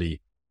instability,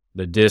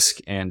 the disc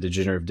and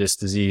degenerative disc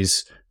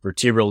disease,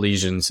 vertebral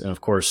lesions, and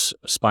of course,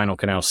 spinal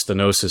canal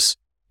stenosis.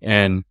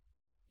 And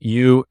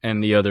you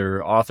and the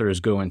other authors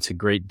go into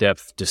great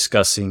depth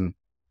discussing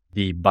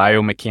the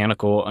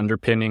biomechanical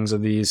underpinnings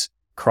of these,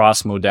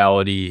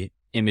 cross-modality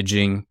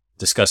imaging,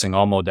 discussing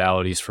all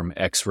modalities from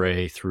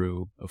X-ray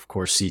through, of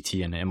course,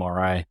 CT and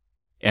MRI.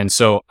 And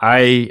so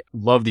I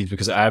love these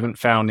because I haven't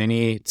found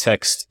any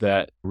text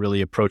that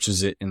really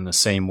approaches it in the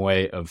same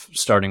way of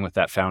starting with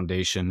that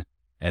foundation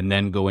and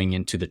then going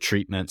into the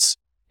treatments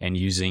and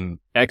using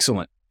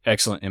excellent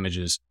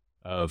images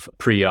of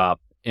pre-op,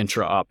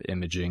 intra-op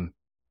imaging.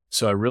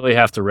 So I really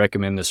have to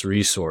recommend this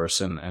resource,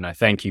 and I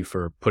thank you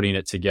for putting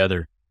it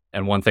together.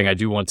 And one thing I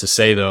do want to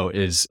say, though,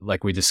 is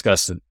like we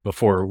discussed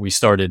before we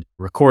started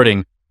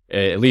recording,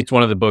 at least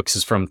one of the books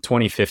is from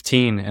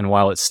 2015. And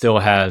while it still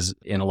has,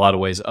 in a lot of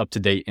ways,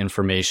 up-to-date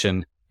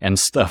information and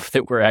stuff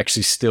that we're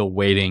actually still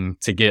waiting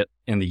to get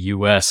in the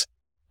US,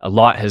 a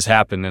lot has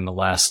happened in the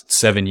last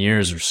 7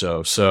 years or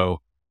so.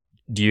 So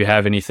do you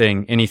have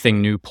anything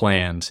new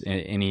planned,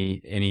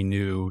 any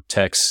new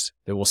texts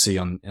that we'll see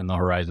in the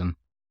horizon?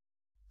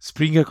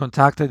 Springer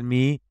contacted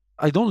me.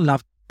 I don't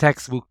love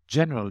textbook,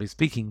 generally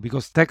speaking,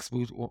 because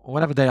textbooks,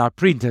 whenever they are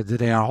printed,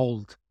 they are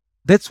old.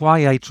 That's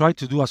why I try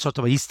to do a sort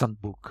of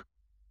instant book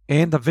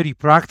and a very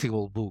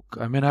practical book.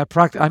 I mean,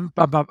 I'm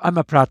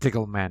a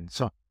practical man,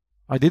 so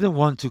I didn't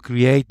want to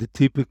create the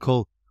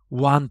typical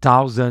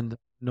 1,000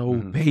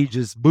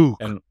 pages book.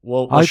 And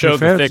we'll show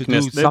the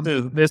thickness.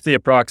 This is the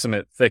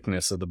approximate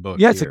thickness of the book.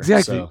 Yes, here.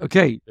 exactly. So,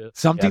 okay,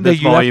 something this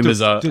that you volume have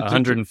is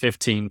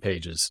 115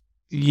 pages.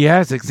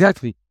 Yes,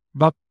 exactly.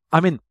 But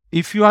I mean,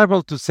 if you are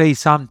able to say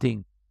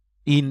something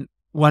in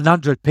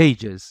 100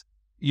 pages,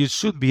 you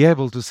should be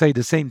able to say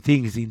the same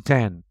things in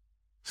 10.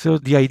 So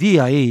the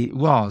idea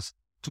was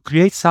to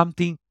create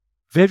something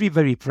very,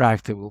 very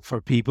practical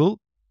for people.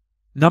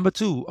 Number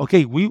two,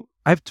 okay, we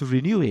have to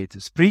renew it.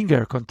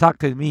 Springer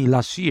contacted me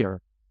last year.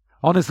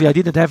 Honestly, I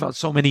didn't have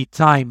so many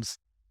times.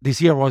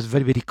 This year was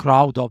very, very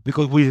crowded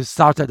because we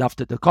started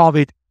after the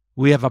COVID.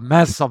 We have a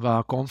mess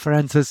of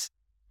conferences,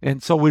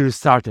 and so we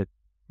restarted.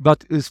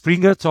 But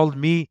Springer told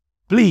me,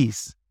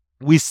 please,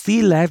 we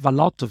still have a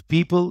lot of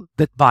people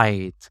that buy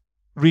it.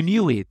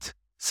 Renew it.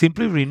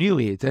 Simply renew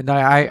it. And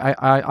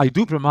I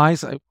do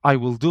promise I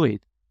will do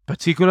it.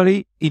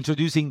 Particularly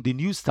introducing the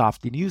new stuff,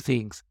 the new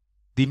things,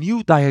 the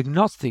new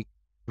diagnostic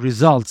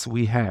results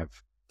we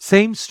have.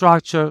 Same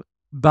structure,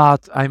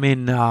 but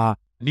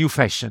new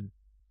fashion.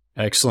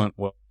 Excellent.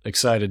 Well,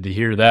 excited to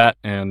hear that,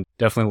 and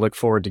definitely look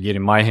forward to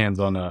getting my hands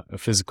on a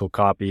physical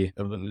copy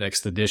of the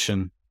next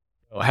edition.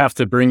 I'll have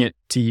to bring it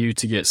to you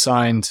to get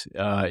signed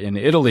in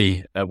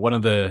Italy at one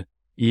of the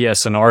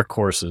ESNR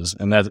courses,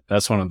 and that's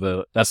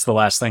the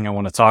last thing I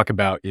want to talk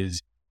about.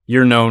 Is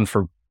you're known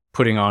for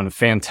putting on a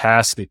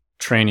fantastic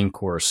training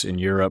course in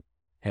Europe,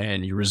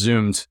 and you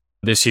resumed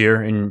this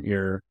year in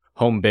your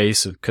home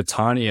base of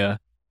Catania.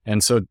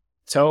 And so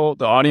tell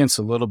the audience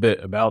a little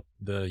bit about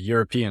the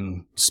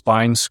European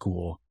Spine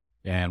School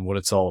and what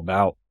it's all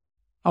about.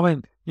 I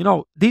mean,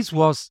 this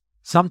was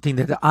something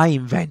that I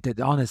invented,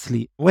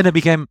 honestly, when I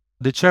became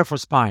the chair for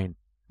spine,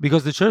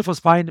 because the chair for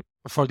spine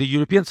for the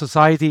European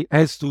Society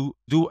has to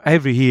do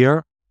every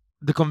year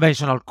the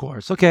conventional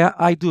course. Okay,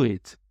 I do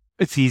it.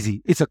 It's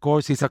easy. It's a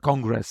course. It's a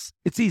congress.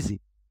 It's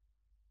easy.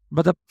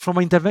 But from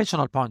an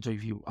interventional point of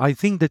view, I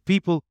think that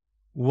people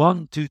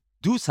want to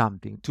do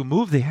something, to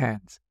move the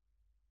hands.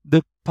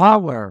 The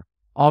power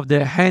of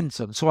the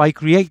hands-on. So I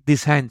create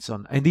this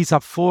hands-on, and these are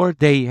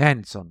 4-day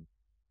hands-on.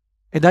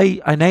 And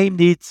I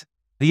named it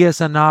the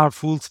ESNR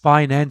Full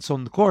Spine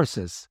Hands-on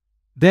courses.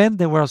 Then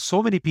there were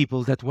so many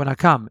people that want to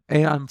come.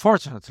 And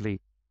unfortunately,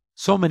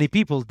 so many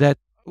people that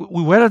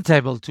we weren't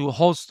able to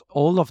host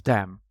all of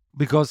them.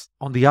 Because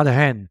on the other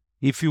hand,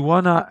 if you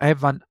want to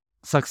have a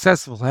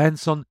successful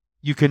hands-on,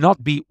 you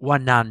cannot be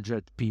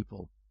 100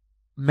 people.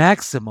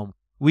 Maximum,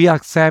 we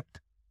accept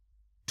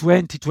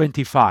 20,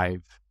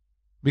 25.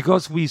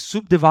 Because we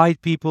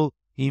subdivide people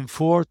in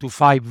 4 to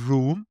 5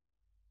 rooms.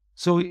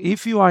 So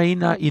if you are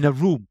in a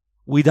room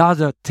with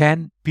other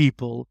 10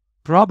 people,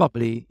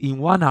 probably in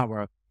 1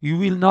 hour, you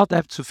will not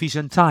have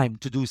sufficient time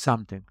to do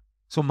something.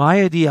 So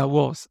my idea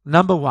was,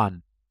 number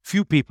one,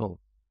 few people.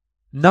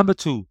 Number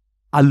two,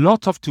 a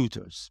lot of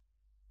tutors.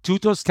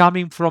 Tutors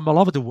coming from all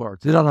over the world.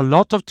 There are a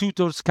lot of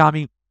tutors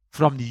coming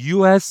from the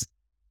US.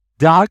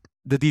 Doug,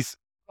 that is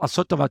a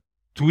sort of a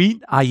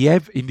twin I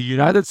have in the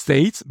United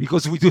States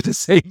because we do the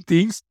same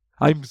things.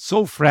 I'm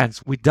so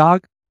friends with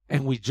Doug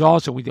and with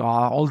Josh and with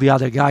all the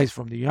other guys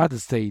from the United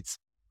States.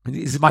 And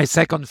it's my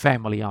second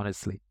family,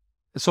 honestly.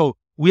 So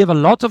we have a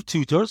lot of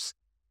tutors.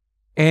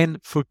 And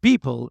for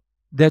people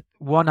that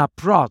want to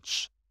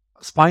approach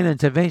spine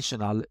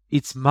interventional,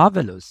 it's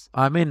marvelous.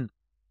 I mean,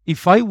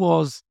 if I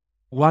was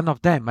one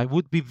of them, I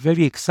would be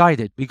very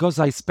excited because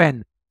I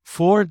spent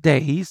 4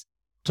 days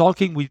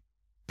talking with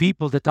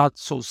people that are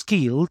so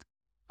skilled,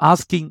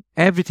 asking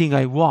everything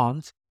I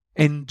want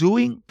and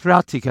doing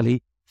practically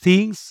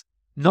things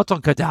not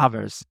on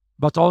cadavers,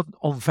 but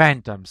on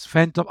phantoms.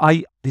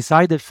 I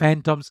decided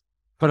phantoms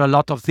for a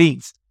lot of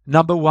things.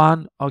 Number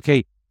one,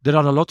 okay, there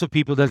are a lot of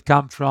people that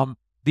come from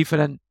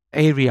different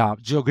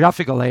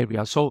geographical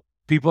area. So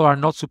people are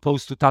not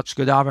supposed to touch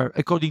cadaver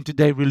according to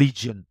their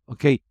religion,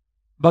 okay?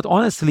 But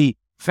honestly,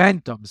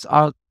 phantoms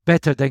are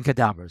better than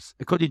cadavers.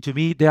 According to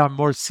me, they are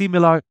more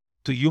similar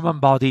to human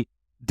body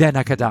than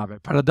a cadaver,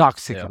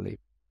 paradoxically.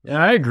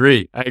 Yeah, I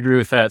agree. I agree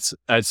with that.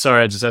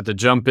 Sorry, I just had to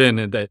jump in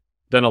and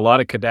done a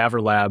lot of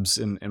cadaver labs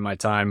in my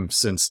time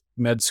since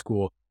med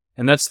school.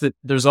 And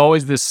there's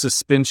always this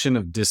suspension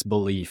of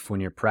disbelief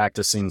when you're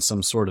practicing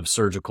some sort of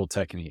surgical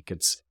technique.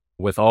 It's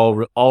with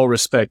all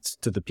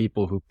respect to the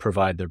people who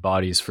provide their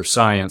bodies for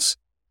science.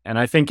 And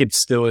I think it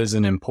still is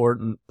an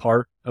important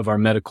part of our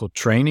medical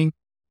training.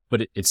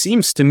 But it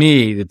seems to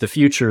me that the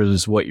future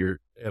is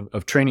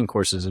of training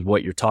courses is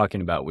what you're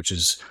talking about, which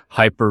is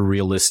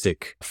hyper-realistic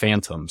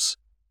phantoms.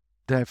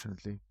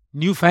 Definitely.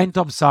 New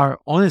phantoms are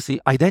honestly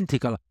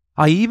identical.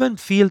 I even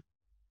feel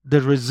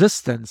the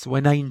resistance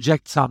when I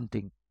inject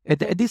something. And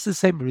this is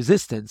the same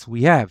resistance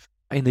we have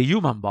in the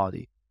human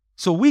body.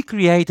 So we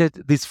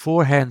created this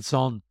 4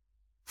 hands-on,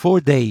 4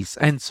 days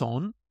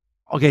hands-on.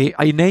 Okay,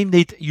 I named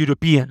it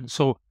European.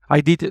 So I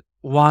did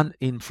one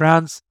in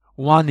France,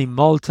 one in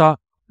Malta.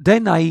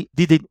 Then I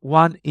did it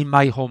one in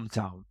my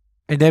hometown.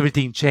 And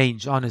everything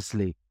changed,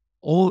 honestly.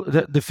 All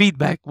the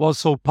feedback was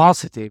so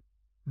positive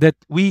that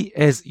we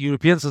as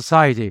European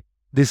society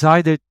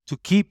decided to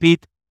keep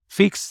it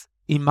fixed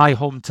in my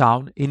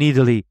hometown in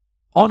Italy.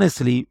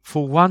 Honestly,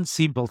 for one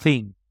simple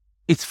thing,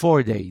 it's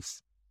 4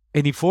 days.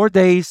 And in 4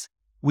 days,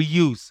 we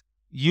use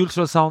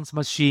ultrasound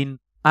machine,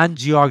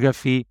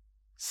 angiography,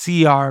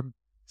 C-arm,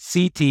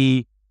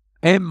 CT,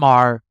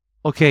 MR.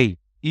 Okay,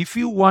 if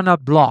you want to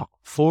block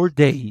 4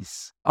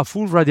 days, a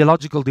full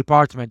radiological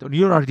department or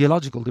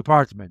neuroradiological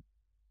department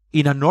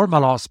in a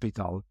normal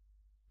hospital,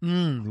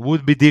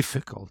 would be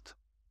difficult.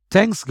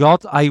 Thanks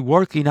God, I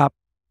work in a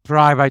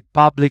private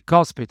public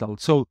hospital.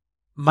 So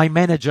my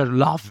manager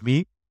loved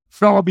me.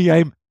 Probably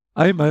I'm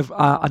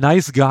a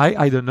nice guy,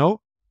 I don't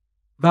know.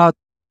 But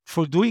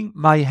for doing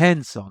my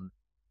hands-on,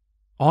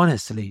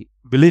 honestly,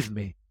 believe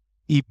me,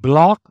 it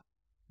blocked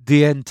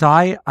the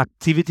entire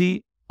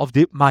activity of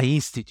my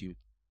institute.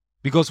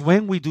 Because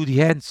when we do the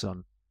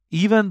hands-on,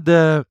 even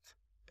the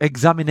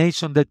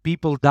examination that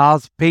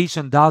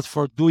patient does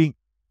for doing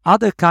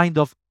other kind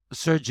of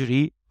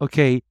surgery,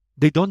 okay,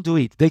 they don't do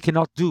it. They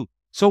cannot do.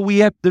 So we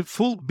have the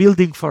full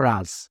building for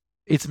us.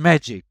 It's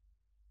magic.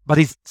 But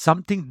it's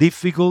something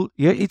difficult.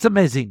 Yeah, it's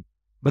amazing.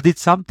 But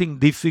it's something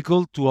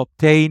difficult to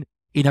obtain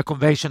in a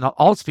conventional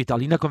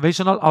hospital. In a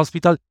conventional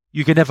hospital,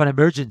 you can have an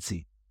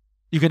emergency.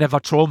 You can have a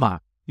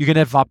trauma. You can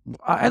have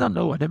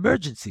an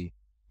emergency.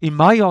 In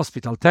my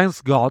hospital,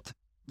 thanks God,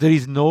 there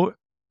is no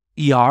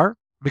ER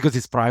because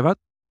it's private.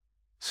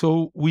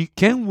 So we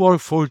can work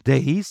 4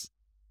 days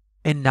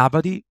and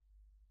nobody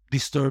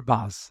disturb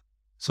us.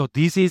 So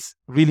this is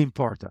really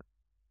important.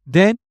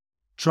 Then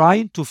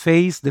trying to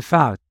face the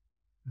fact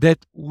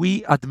that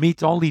we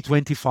admit only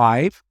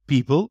 25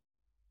 people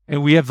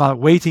and we have a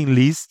waiting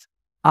list.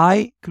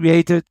 I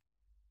created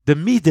the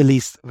Middle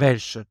East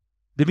version.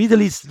 The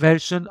Middle East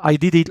version, I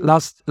did it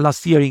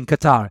last year in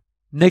Qatar.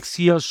 Next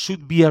year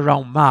should be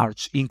around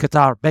March in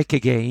Qatar, back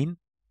again,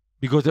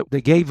 because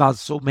they gave us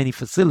so many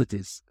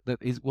facilities that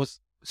it was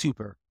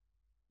super.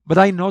 But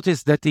I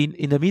noticed that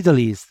in the Middle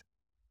East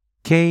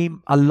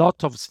came a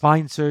lot of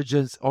spine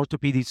surgeons,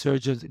 orthopedic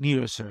surgeons,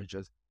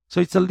 neurosurgeons. So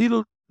it's a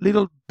little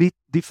bit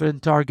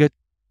different target.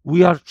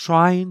 We are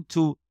trying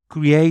to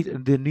create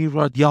the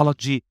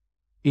neuroradiology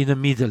in the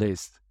Middle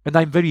East. And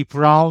I'm very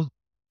proud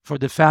for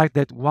the fact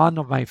that one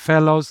of my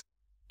fellows,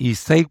 he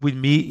stayed with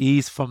me, he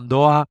is from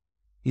Doha,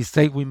 he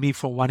stayed with me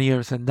for 1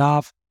 year and a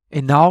half,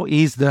 and now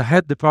he's the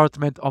head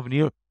department of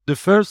the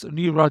first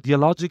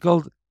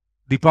neuroradiological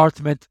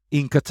department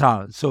in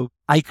Qatar. So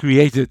I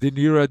created the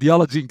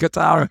neuroradiology in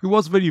Qatar. He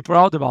was very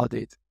proud about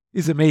it.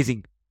 It's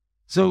amazing.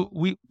 So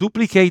we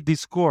duplicate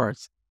this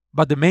course,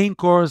 but the main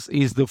course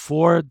is the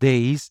 4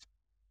 days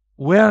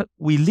where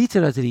we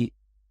literally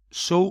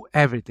show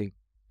everything.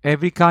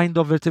 Every kind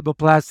of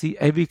vertebroplasty,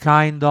 every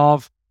kind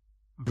of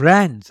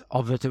brand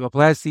of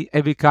vertebroplasty,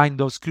 every kind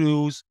of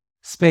screws,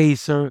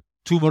 spacer,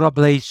 tumor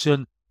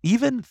ablation,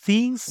 even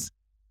things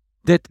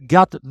that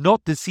got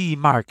not the CE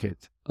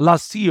market.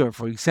 Last year,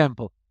 for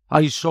example,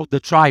 I showed the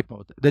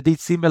tripod that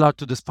is similar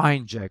to the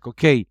spine jack.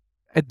 Okay,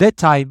 at that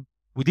time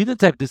we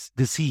didn't have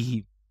the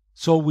CE,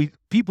 so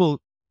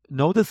people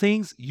know the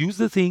things, use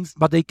the things,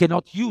 but they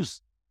cannot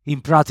use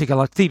in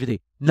practical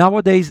activity.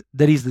 Nowadays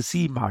there is the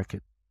CE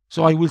market,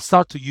 so I will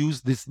start to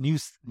use this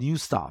new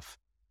stuff.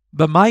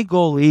 But my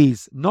goal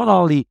is not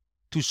only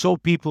to show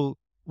people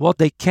what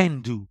they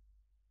can do,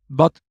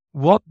 but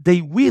what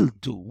they will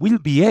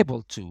be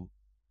able to.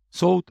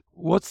 So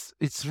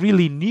it's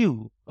really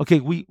new. Okay,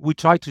 we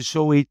try to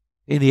show it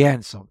in the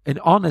hands-on. And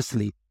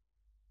honestly,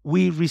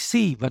 we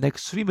receive an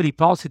extremely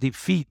positive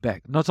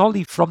feedback, not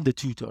only from the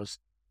tutors,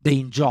 they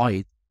enjoy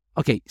it.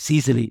 Okay,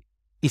 Sicily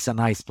is a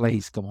nice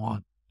place, come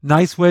on.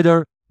 Nice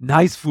weather,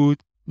 nice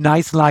food,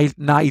 nice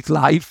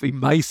nightlife in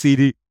my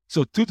city.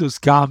 So tutors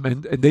come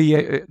and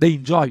they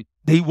enjoy.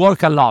 They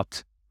work a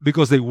lot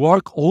because they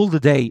work all the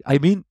day. I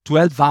mean,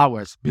 12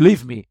 hours.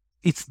 Believe me,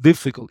 it's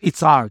difficult.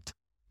 It's hard.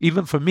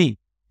 Even for me,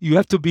 you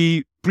have to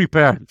be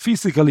prepared,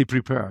 physically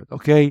prepared,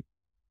 okay?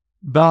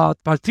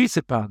 But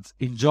participants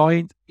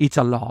enjoyed it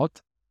a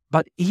lot,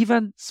 but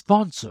even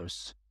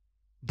sponsors,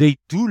 they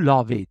do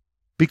love it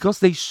because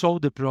they show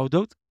the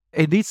product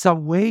and it's a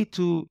way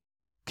to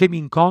come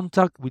in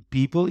contact with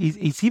people.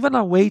 It's even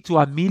a way to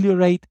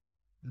ameliorate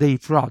their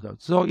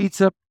product. So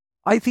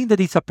I think that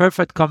it's a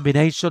perfect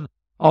combination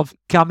of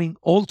coming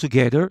all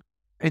together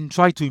and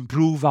try to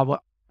improve our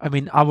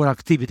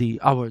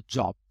activity, our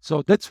job.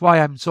 So that's why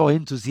I'm so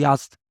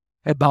enthusiastic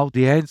about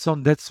the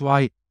hands-on. That's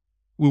why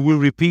we will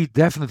repeat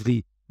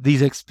definitely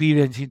this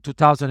experience in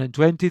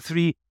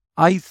 2023.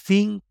 I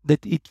think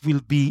that it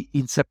will be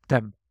in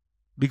September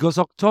because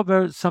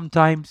October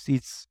sometimes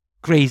it's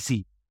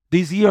crazy.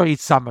 This year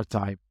it's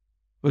summertime,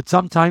 but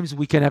sometimes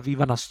we can have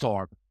even a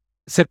storm.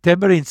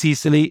 September in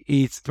Sicily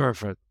is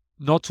perfect.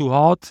 Not too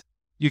hot.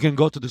 You can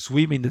go to the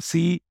swim in the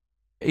sea.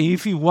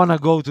 If you want to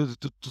go to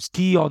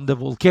ski on the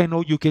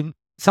volcano,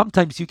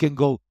 sometimes you can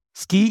go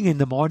skiing in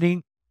the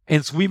morning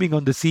and swimming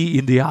on the sea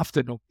in the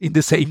afternoon, in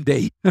the same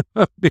day.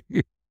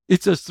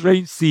 It's a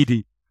strange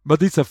city,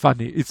 but it's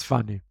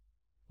funny.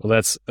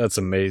 Well, that's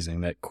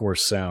amazing. That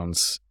course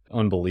sounds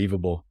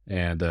unbelievable.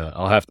 And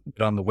I'll have to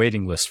put on the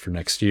waiting list for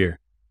next year.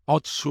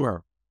 Oh,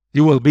 sure.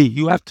 You will be.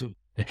 You have to.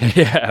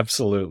 Yeah,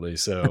 absolutely.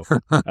 So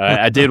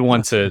I did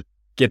want to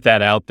get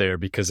that out there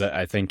because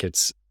I think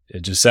it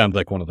just sounds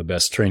like one of the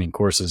best training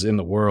courses in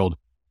the world.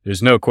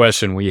 There's no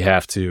question we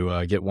have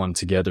to get one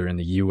together in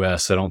the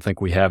US. I don't think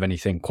we have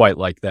anything quite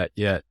like that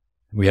yet.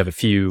 We have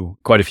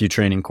quite a few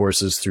training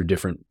courses through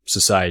different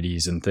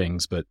societies and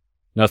things, but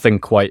nothing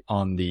quite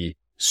on the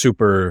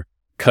super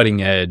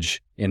cutting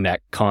edge in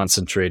that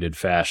concentrated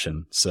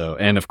fashion. So,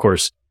 and of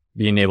course,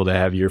 being able to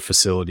have your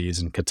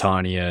facilities in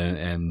Catania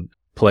and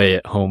play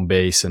at home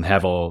base and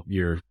have all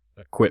your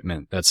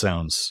equipment, that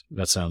sounds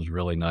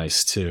really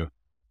nice too.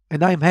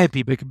 And I'm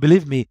happy because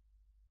believe me,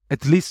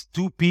 at least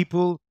 2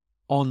 people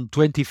on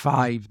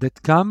 25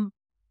 that come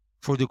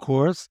for the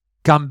course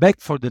come back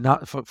for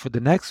the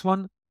next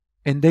one,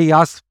 and they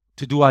ask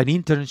to do an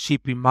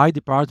internship in my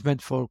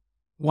department for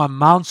 1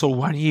 month or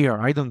 1 year.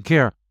 I don't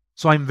care.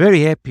 So I'm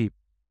very happy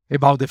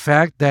about the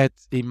fact that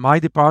in my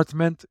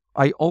department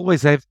I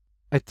always have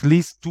at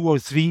least 2 or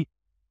 3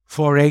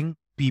 foreign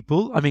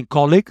people,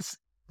 colleagues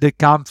that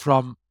come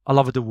from all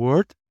over the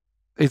world.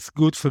 It's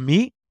good for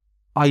me.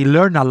 I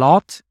learn a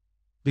lot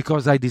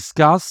because I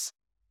discuss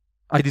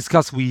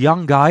with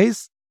young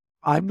guys.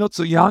 I'm not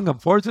so young,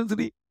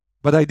 unfortunately,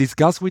 but I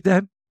discuss with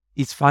them.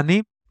 It's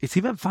funny. It's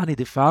even funny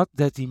the fact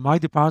that in my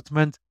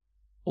department,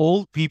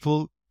 all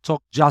people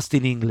talk just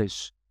in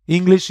English.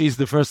 English is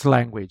the first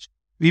language.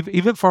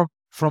 Even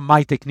from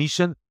my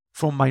technician,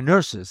 from my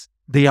nurses,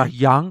 they are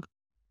young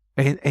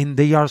and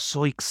they are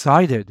so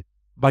excited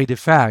by the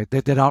fact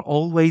that there are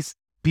always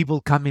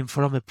people coming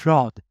from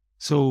abroad.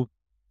 So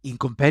in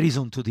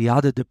comparison to the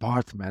other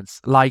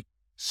departments, like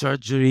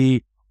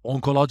surgery,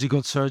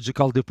 oncological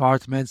surgical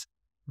departments,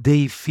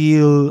 they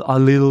feel a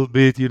little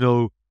bit,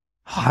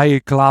 high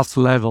class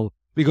level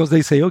because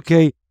they say,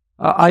 okay,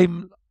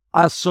 I'm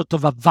a sort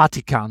of a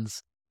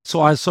Vatican's.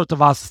 So I'm sort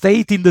of a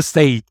state in the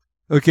state.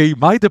 Okay,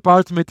 my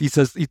department is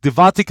the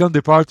Vatican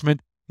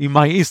department in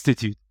my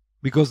institute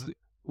because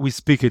we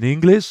speak in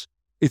English.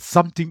 It's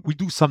something, we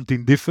do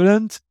something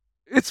different.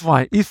 It's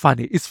fine.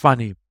 It's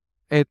funny.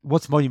 And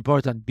what's more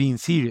important, being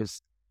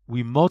serious,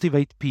 we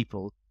motivate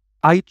people.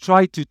 I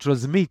try to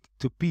transmit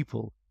to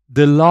people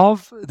the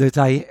love that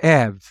I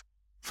have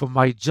for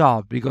my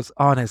job because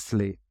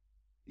honestly,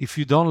 if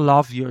you don't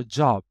love your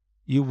job,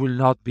 you will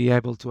not be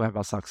able to have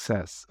a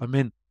success.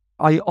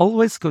 I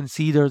always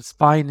considered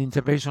spine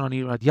interventional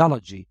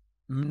radiology,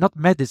 not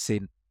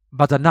medicine,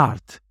 but an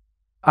art.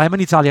 I'm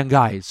an Italian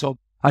guy, so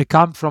I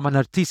come from an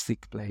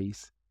artistic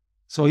place.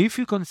 So if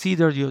you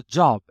consider your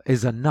job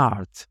as an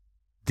art,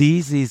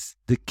 this is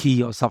the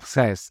key of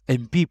success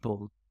and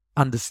people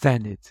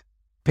understand it.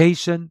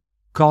 Patient,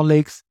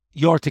 colleagues,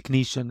 your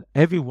technician,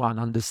 everyone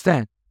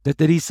understand that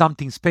there is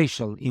something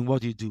special in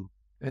what you do.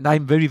 And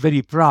I'm very,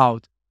 very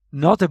proud,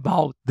 not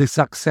about the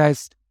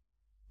success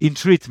in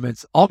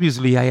treatments.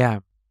 Obviously, I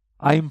am.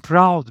 I'm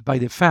proud by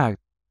the fact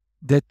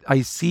that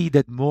I see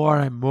that more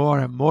and more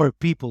and more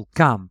people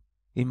come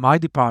in my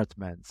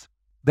department.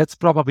 That's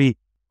probably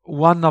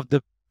one of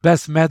the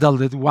best medal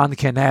that one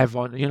can have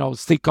on,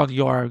 stick on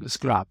your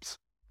scrubs,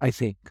 I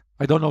think.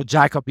 I don't know,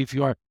 Jacob, if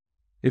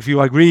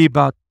you agree,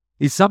 but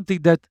it's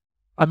something that,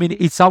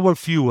 it's our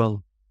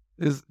fuel.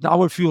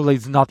 Our fuel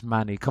is not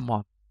money. Come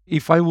on.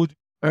 If I would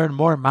earn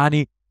more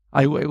money,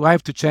 I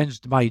have to change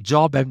my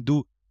job and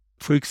do,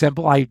 for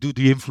example, I do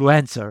the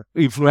influencer.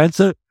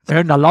 Influencer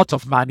earn a lot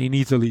of money in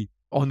Italy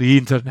on the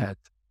internet.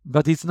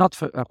 But it's not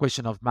a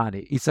question of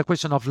money. It's a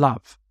question of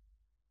love.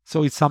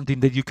 So it's something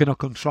that you cannot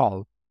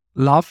control.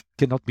 Love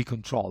cannot be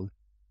controlled.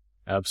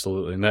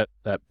 Absolutely. And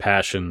that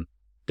passion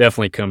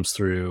definitely comes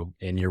through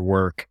in your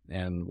work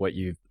and what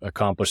you've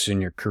accomplished in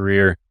your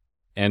career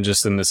and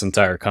just in this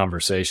entire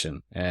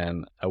conversation.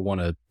 And I want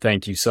to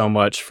thank you so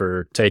much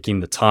for taking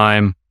the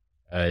time.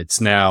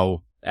 It's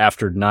now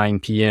after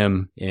 9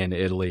 p.m. in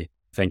Italy.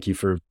 Thank you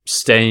for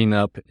staying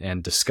up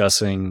and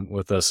discussing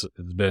with us.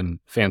 It's been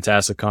a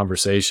fantastic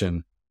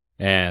conversation,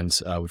 and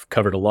we've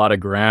covered a lot of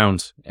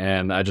ground.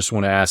 And I just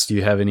want to ask, do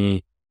you have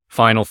any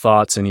final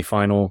thoughts, any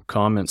final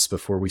comments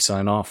before we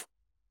sign off?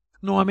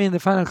 No, I mean, the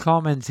final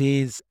comment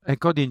is,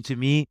 according to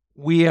me,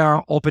 we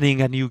are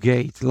opening a new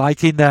gate,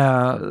 like in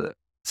the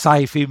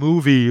sci-fi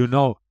movie,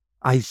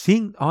 I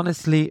think,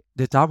 honestly,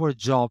 that our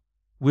job,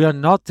 we are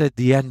not at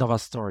the end of a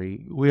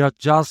story. We are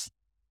just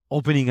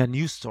opening a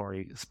new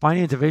story.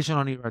 Spinal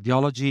interventional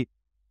radiology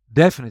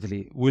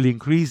definitely will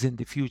increase in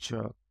the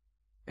future.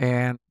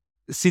 And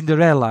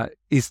Cinderella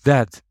is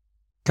dead.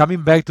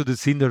 Coming back to the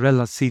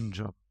Cinderella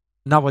syndrome.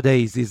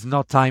 Nowadays is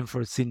not time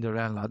for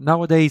Cinderella.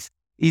 Nowadays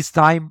is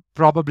time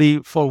probably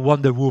for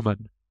Wonder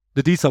Woman.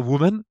 That is a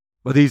woman,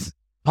 but is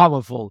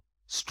powerful,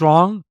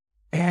 strong,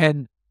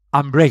 and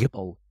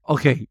unbreakable.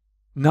 Okay,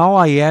 now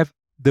I have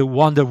the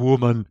Wonder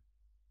Woman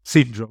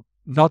syndrome,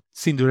 not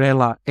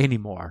Cinderella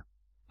anymore.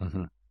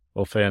 Mm-hmm.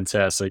 Well,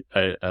 fantastic.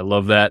 I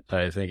love that.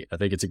 I think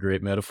it's a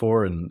great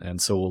metaphor,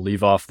 and so we'll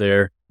leave off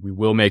there. We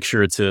will make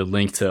sure to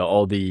link to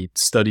all the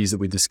studies that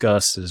we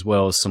discussed, as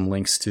well as some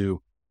links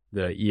to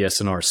the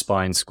ESNR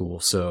Spine School,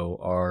 so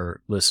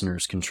our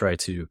listeners can try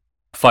to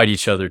fight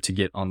each other to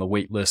get on the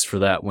wait list for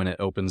that when it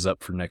opens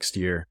up for next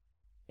year.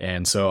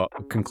 And so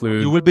I'll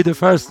conclude. You will be the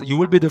first. You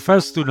will be the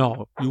first to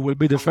know. You will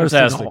be the first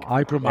to know.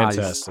 I promise.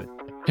 Fantastic.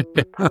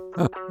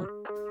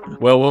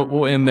 Well,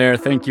 we'll end there.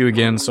 Thank you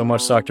again so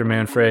much, Dr.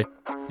 Manfre.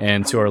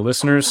 And to our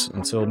listeners,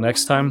 until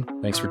next time,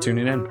 thanks for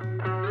tuning in.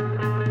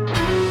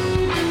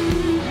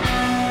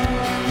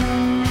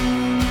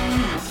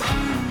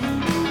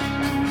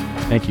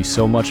 Thank you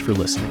so much for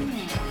listening.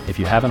 If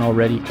you haven't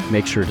already,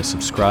 make sure to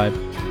subscribe,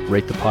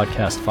 rate the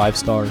podcast 5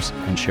 stars,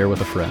 and share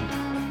with a friend.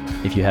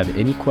 If you have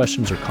any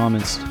questions or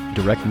comments,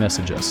 direct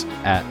message us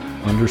at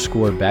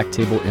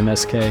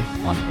 _BacktableMSK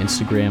on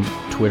Instagram,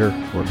 Twitter,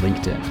 or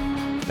LinkedIn.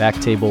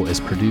 Backtable is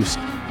produced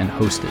and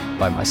hosted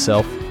by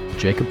myself,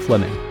 Jacob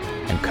Fleming,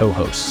 and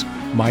co-hosts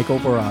Michael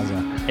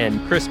Barraza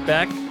and Chris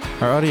Beck.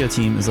 Our audio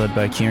team is led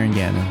by Kieran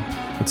Gannon,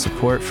 with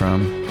support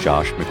from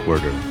Josh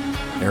McWhirter,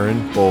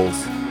 Aaron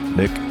Bowles,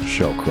 Nick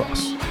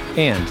Shellcross,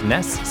 and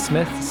Ness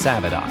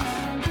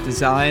Smith-Savadoff.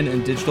 Design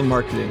and digital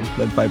marketing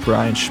led by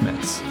Brian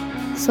Schmitz.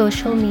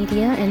 Social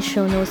media and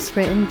show notes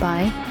written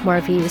by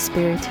Marvi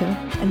Espiritu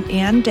and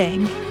Ann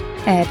Dang.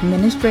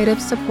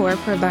 Administrative support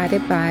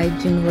provided by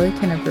Junwood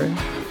Kennebrew.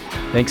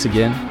 Thanks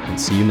again, and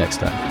see you next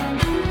time.